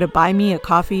 please go to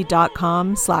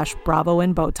buymeacoffee.com/Bravo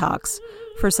and Botox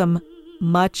for some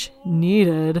much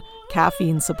needed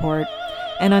caffeine support.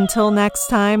 And until next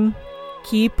time,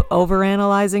 keep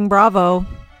overanalyzing Bravo.